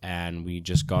stuff, and we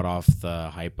just got off the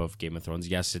hype of Game of Thrones.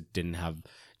 Yes, it didn't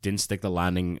stick the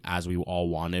landing as we all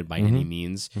wanted by any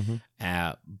means,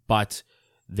 but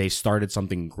they started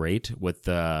something great with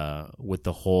the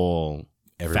whole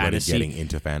Everybody getting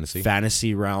into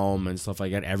fantasy realm and stuff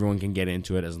like that. Everyone can get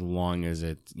into it as long as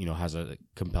it has a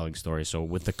compelling story. So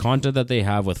with the content that they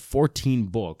have with 14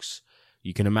 books.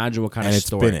 You can imagine what kind of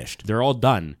story. And it's finished. They're all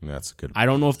done. That's good. I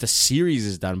don't know if the series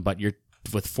is done, but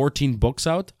with 14 books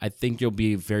out, I think you'll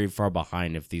be very far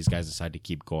behind if these guys decide to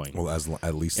keep going. Well,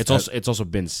 at least it's also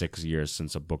been 6 years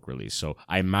since a book release, so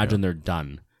I imagine they're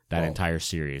done that entire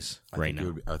series right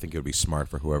now. I think it would be smart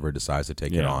for whoever decides to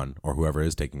take it on, or whoever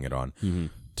is taking it on,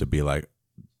 to be like,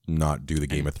 not do the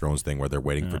Game of Thrones thing where they're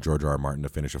waiting for George R. R. Martin to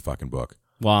finish a fucking book.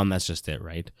 Well, and that's just it,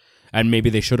 right? And maybe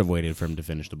they should have waited for him to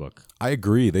finish the book. I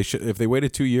agree. They should. If they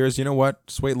waited 2 years, you know what?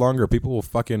 Just wait longer. People will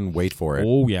fucking wait for it.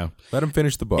 Oh yeah, let him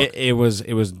finish the book. It was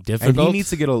difficult. And he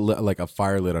needs to get a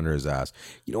fire lit under his ass.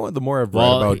 You know what? The more I've read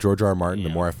about George R. R. Martin, the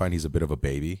more I find he's a bit of a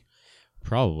baby.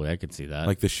 Probably, I could see that.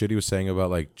 Like the shit he was saying about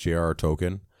like J.R.R.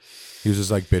 Tolkien. He was just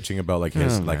like bitching about like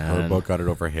his her book got it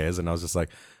over his, and I was just like,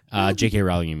 J.K.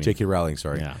 Rowling, you mean? J.K. Rowling,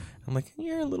 sorry. Yeah. I'm like,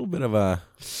 you're a little bit of a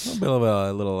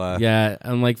little. Yeah,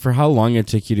 and like for how long it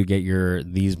took you to get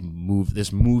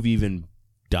this move even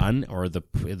done, or the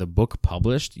book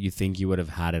published, you think you would have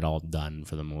had it all done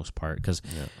for the most part,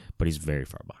 but he's very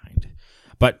far behind.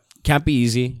 But can't be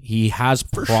easy. He has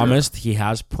promised. Sure. He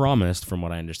has promised, from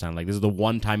what I understand. Like this is the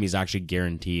one time he's actually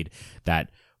guaranteed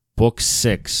that book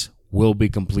 6 will be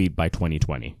complete by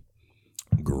 2020.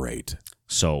 Great.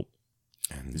 So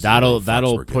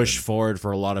that'll push forward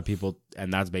for a lot of people,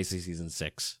 and that's basically season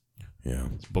 6. Yeah.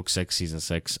 Book 6, season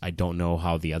 6. I don't know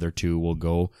how the other 2 will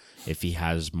go, if he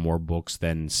has more books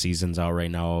than seasons out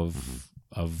right now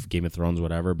of Game of Thrones,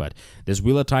 whatever. But this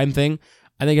Wheel of Time thing,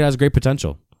 I think it has great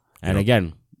potential. And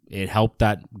again, it helped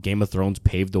that Game of Thrones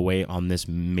paved the way on this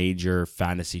major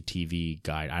fantasy TV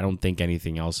guide. I don't think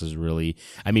anything else is really...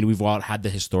 I mean, we've all had the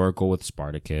historical with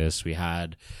Spartacus. I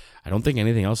don't think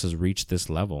anything else has reached this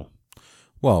level.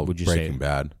 Well, would you Breaking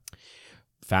Bad.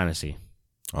 Fantasy.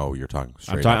 Oh, you're talking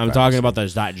straight I'm talking about that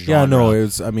genre. Yeah, no,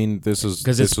 this is...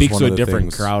 Because it speaks to a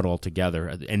different crowd altogether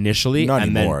initially. Not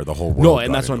and anymore, then, the whole world. No,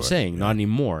 and that's what I'm saying. Not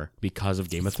anymore, because of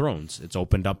Game of Thrones. It's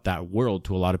opened up that world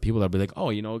to a lot of people that'll be like,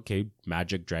 oh, okay,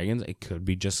 magic, dragons, it could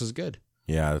be just as good.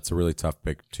 Yeah, it's a really tough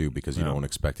pick, too, because you don't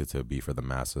expect it to be for the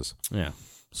masses. Yeah.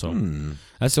 So,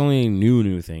 that's the only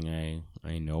new thing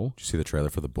I know. Did you see the trailer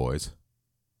for The Boys?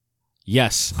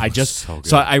 Yes, I just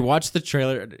so I watched the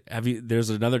trailer. Have you? There's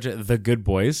another The Good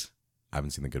Boys. I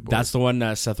haven't seen The Good Boys. That's the one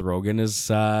Seth Rogen is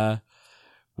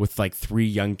with like 3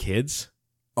 young kids.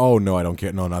 Oh no, I don't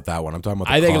care. No, not that one. I'm talking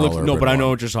about. I think it looks but I know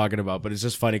what you're talking about. But it's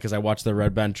just funny because I watched the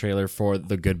Red Band trailer for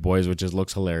The Good Boys, which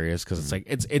looks hilarious because it's like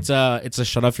it's a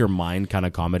shut off your mind kind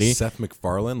of comedy. Seth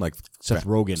MacFarlane, like Seth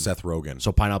Rogen. Seth Rogen.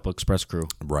 So Pineapple Express crew.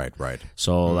 Right.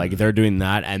 So like they're doing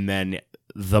that, and then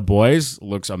The Boys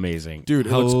looks amazing, dude.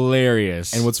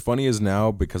 Hilarious. And what's funny is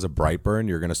now because of Brightburn,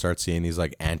 you're gonna start seeing these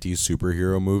like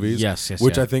anti-superhero movies. Yes.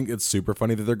 Which I think it's super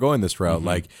funny that they're going this route.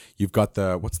 Like you've got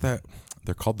what's that?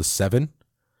 They're called the Seven.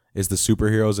 Is the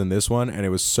superheroes in this one, and it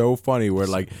was so funny where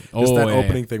like just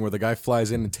opening thing where the guy flies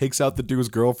in and takes out the dude's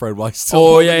girlfriend while he's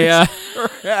still yeah.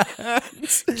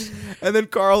 And then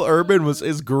Carl Urban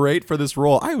is great for this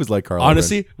role. I always like Carl.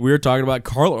 Honestly, we were talking about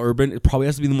Carl Urban. It probably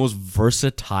has to be the most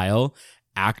versatile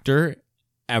actor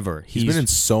ever. He's been in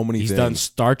so many things. He's done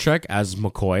Star Trek as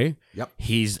McCoy. Yep.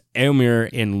 He's Éomer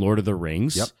in Lord of the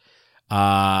Rings. Yep.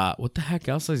 What the heck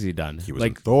else has he done? He was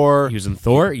in Thor. He was in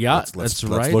Thor. Yeah, let's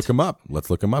right. Let's look him up. Let's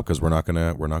look him up because we're not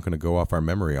gonna go off our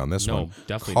memory on this one. No,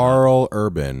 definitely Carl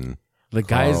Urban. The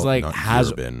guy's like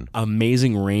has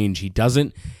amazing range. He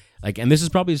doesn't like, and this is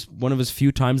probably one of his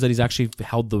few times that he's actually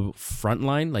held the front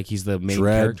line. Like he's the main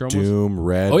character. Almost. Doom,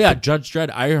 Red. Oh yeah, Judge Dredd.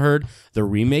 I heard the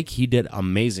remake he did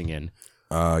amazing in.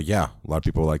 Yeah, a lot of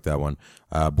people like that one.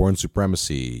 Born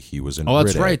Supremacy. He was in. Oh,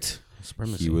 that's Riddick. right.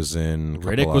 Supremacy. He was in.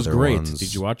 Riddick was great. Ones.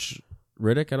 Did you watch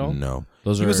Riddick at all? No. He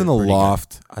was in The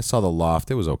Loft. Good. I saw The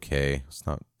Loft. It was okay. It's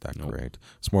not that great.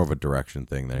 It's more of a direction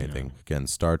thing than anything. Yeah. Again,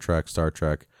 Star Trek.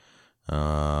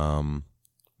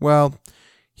 Well,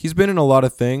 he's been in a lot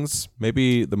of things.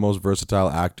 Maybe the most versatile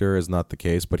actor is not the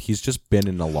case, but he's just been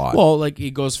in a lot. Well, like he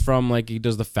goes from like he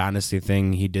does the fantasy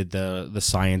thing, he did the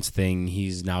science thing,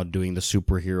 he's now doing the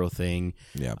superhero thing.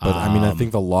 Yeah, but I mean, I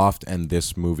think The Loft and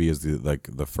this movie is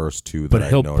the first two that I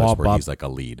noticed where he's like a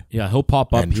lead. Yeah, he'll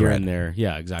pop up here and there.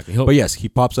 Yeah, exactly. But yes, he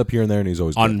pops up here and there, and he's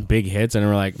always on good. Big hits, and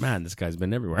we're like, man, this guy's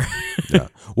been everywhere. Yeah.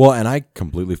 Well, and I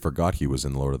completely forgot he was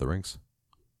in Lord of the Rings.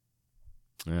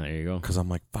 Yeah, there you go. Because I'm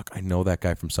like, fuck, I know that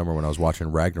guy from somewhere when I was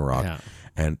watching Ragnarok,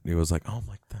 and it was like, oh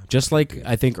my god. Just like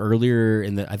I think earlier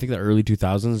in the early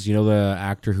 2000s, you know the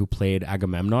actor who played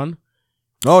Agamemnon.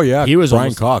 Oh yeah, he was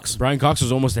Brian Cox. Brian Cox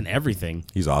was almost in everything.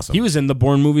 He's awesome. He was in the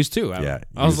Bourne movies too. Yeah,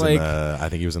 I was like, I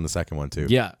think he was in the second one too.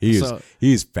 Yeah,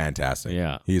 he's fantastic.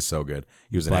 Yeah, he's so good.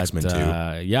 He was in X-Men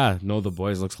too. Yeah, no, The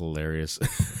Boys looks hilarious.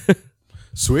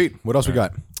 Sweet. What else we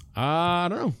got? I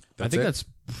don't know. I think that's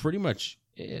pretty much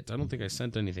it. I don't think I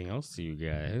sent anything else to you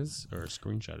guys or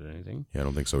screenshotted anything. Yeah, I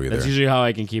don't think so either. That's usually how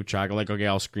I can keep track. I'm like, okay,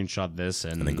 I'll screenshot this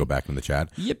and then go back in the chat.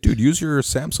 Yep, dude, use your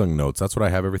Samsung Notes. That's what I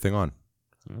have everything on.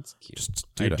 That's cute.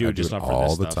 I do just not for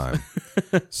all this the time.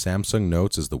 Samsung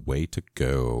Notes is the way to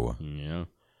go. Yeah.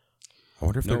 I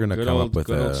wonder if they're going to come up with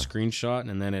a screenshot,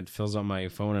 and then it fills up my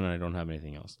phone, and I don't have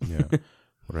anything else. Yeah.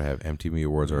 What do I have? MTV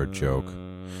Awards are a joke.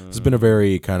 This has been a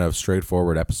very kind of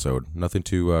straightforward episode. Nothing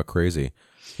too crazy,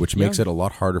 which makes it a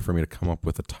lot harder for me to come up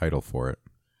with a title for it.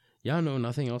 Yeah, no,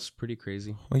 nothing else pretty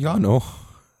crazy. Well, yeah, no.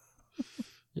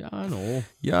 Yeah, I know.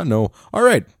 Yeah, no. All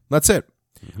right, that's it.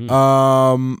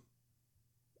 Mm-hmm.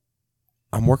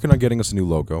 I'm working on getting us a new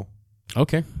logo.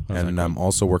 Okay. And I'm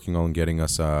also working on getting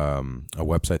us a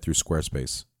website through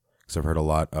Squarespace. Because I've heard a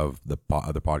lot of the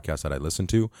other podcasts that I listen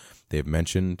to. They've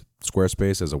mentioned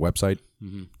Squarespace as a website.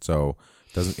 Mm-hmm. So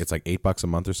it's like $8 a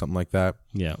month or something like that.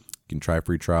 Yeah. You can try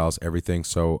free trials, everything.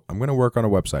 So I'm going to work on a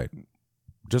website.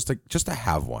 Just to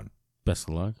have one. Best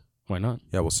of luck. Why not?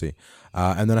 Yeah, we'll see.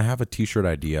 And then I have a t-shirt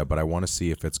idea, but I want to see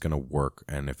if it's going to work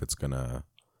and if it's going to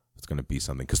be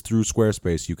something. Because through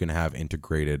Squarespace, you can have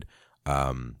integrated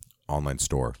online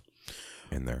store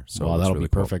in there. So that'll be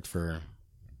perfect for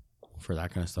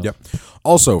that kind of stuff. Yep.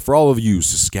 Also, for all of you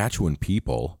Saskatchewan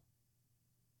people,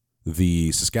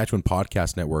 the Saskatchewan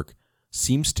Podcast Network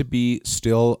seems to be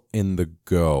still in the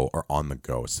go or on the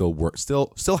go.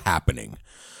 Still happening.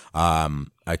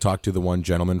 I talked to the one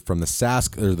gentleman from the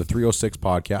 306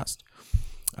 podcast,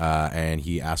 and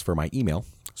he asked for my email.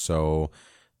 So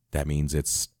that means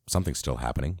something's still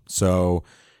happening. So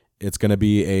it's going to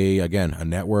be a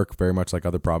network very much like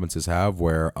other provinces have,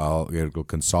 where it'll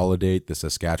consolidate the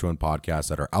Saskatchewan podcasts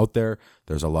that are out there.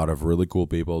 There's a lot of really cool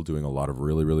people doing a lot of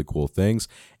really, really cool things.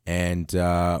 And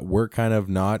we're kind of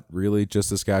not really just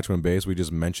Saskatchewan based. We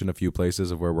just mention a few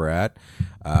places of where we're at.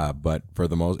 But for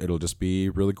the most, it'll just be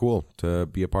really cool to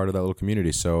be a part of that little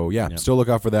community. So yeah, Still look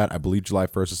out for that. I believe July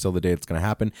 1st is still the day it's going to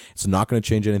happen. It's not going to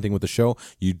change anything with the show.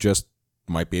 You just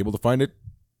might be able to find it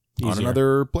on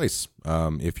another place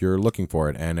if you're looking for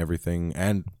it and everything,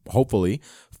 and hopefully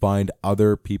find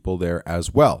other people there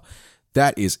as well.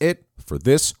 That is it for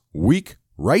this week,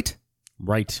 right?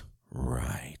 Right.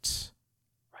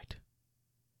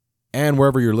 And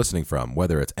wherever you're listening from,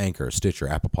 whether it's Anchor, Stitcher,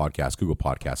 Apple Podcasts, Google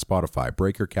Podcasts, Spotify,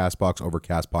 Breaker, CastBox,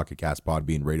 Overcast, Pocket Cast,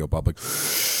 Podbean, Radio Public,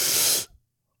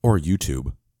 or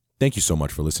YouTube, thank you so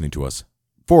much for listening to us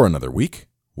for another week.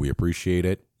 We appreciate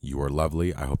it. You are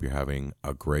lovely. I hope you're having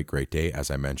a great, great day.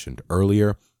 As I mentioned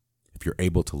earlier, if you're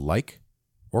able to like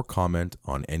or comment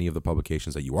on any of the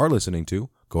publications that you are listening to,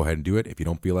 go ahead and do it. If you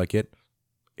don't feel like it,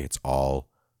 it's all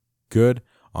good.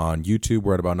 On YouTube,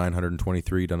 we're at about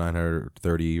 923 to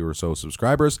 930 or so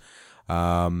subscribers.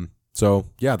 So,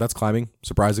 yeah, that's climbing,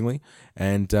 surprisingly.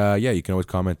 And, you can always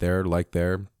comment there, like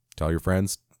there, tell your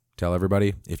friends, tell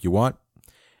everybody if you want.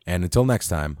 And until next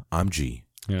time, I'm G.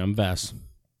 And I'm Vass.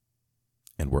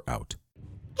 And we're out.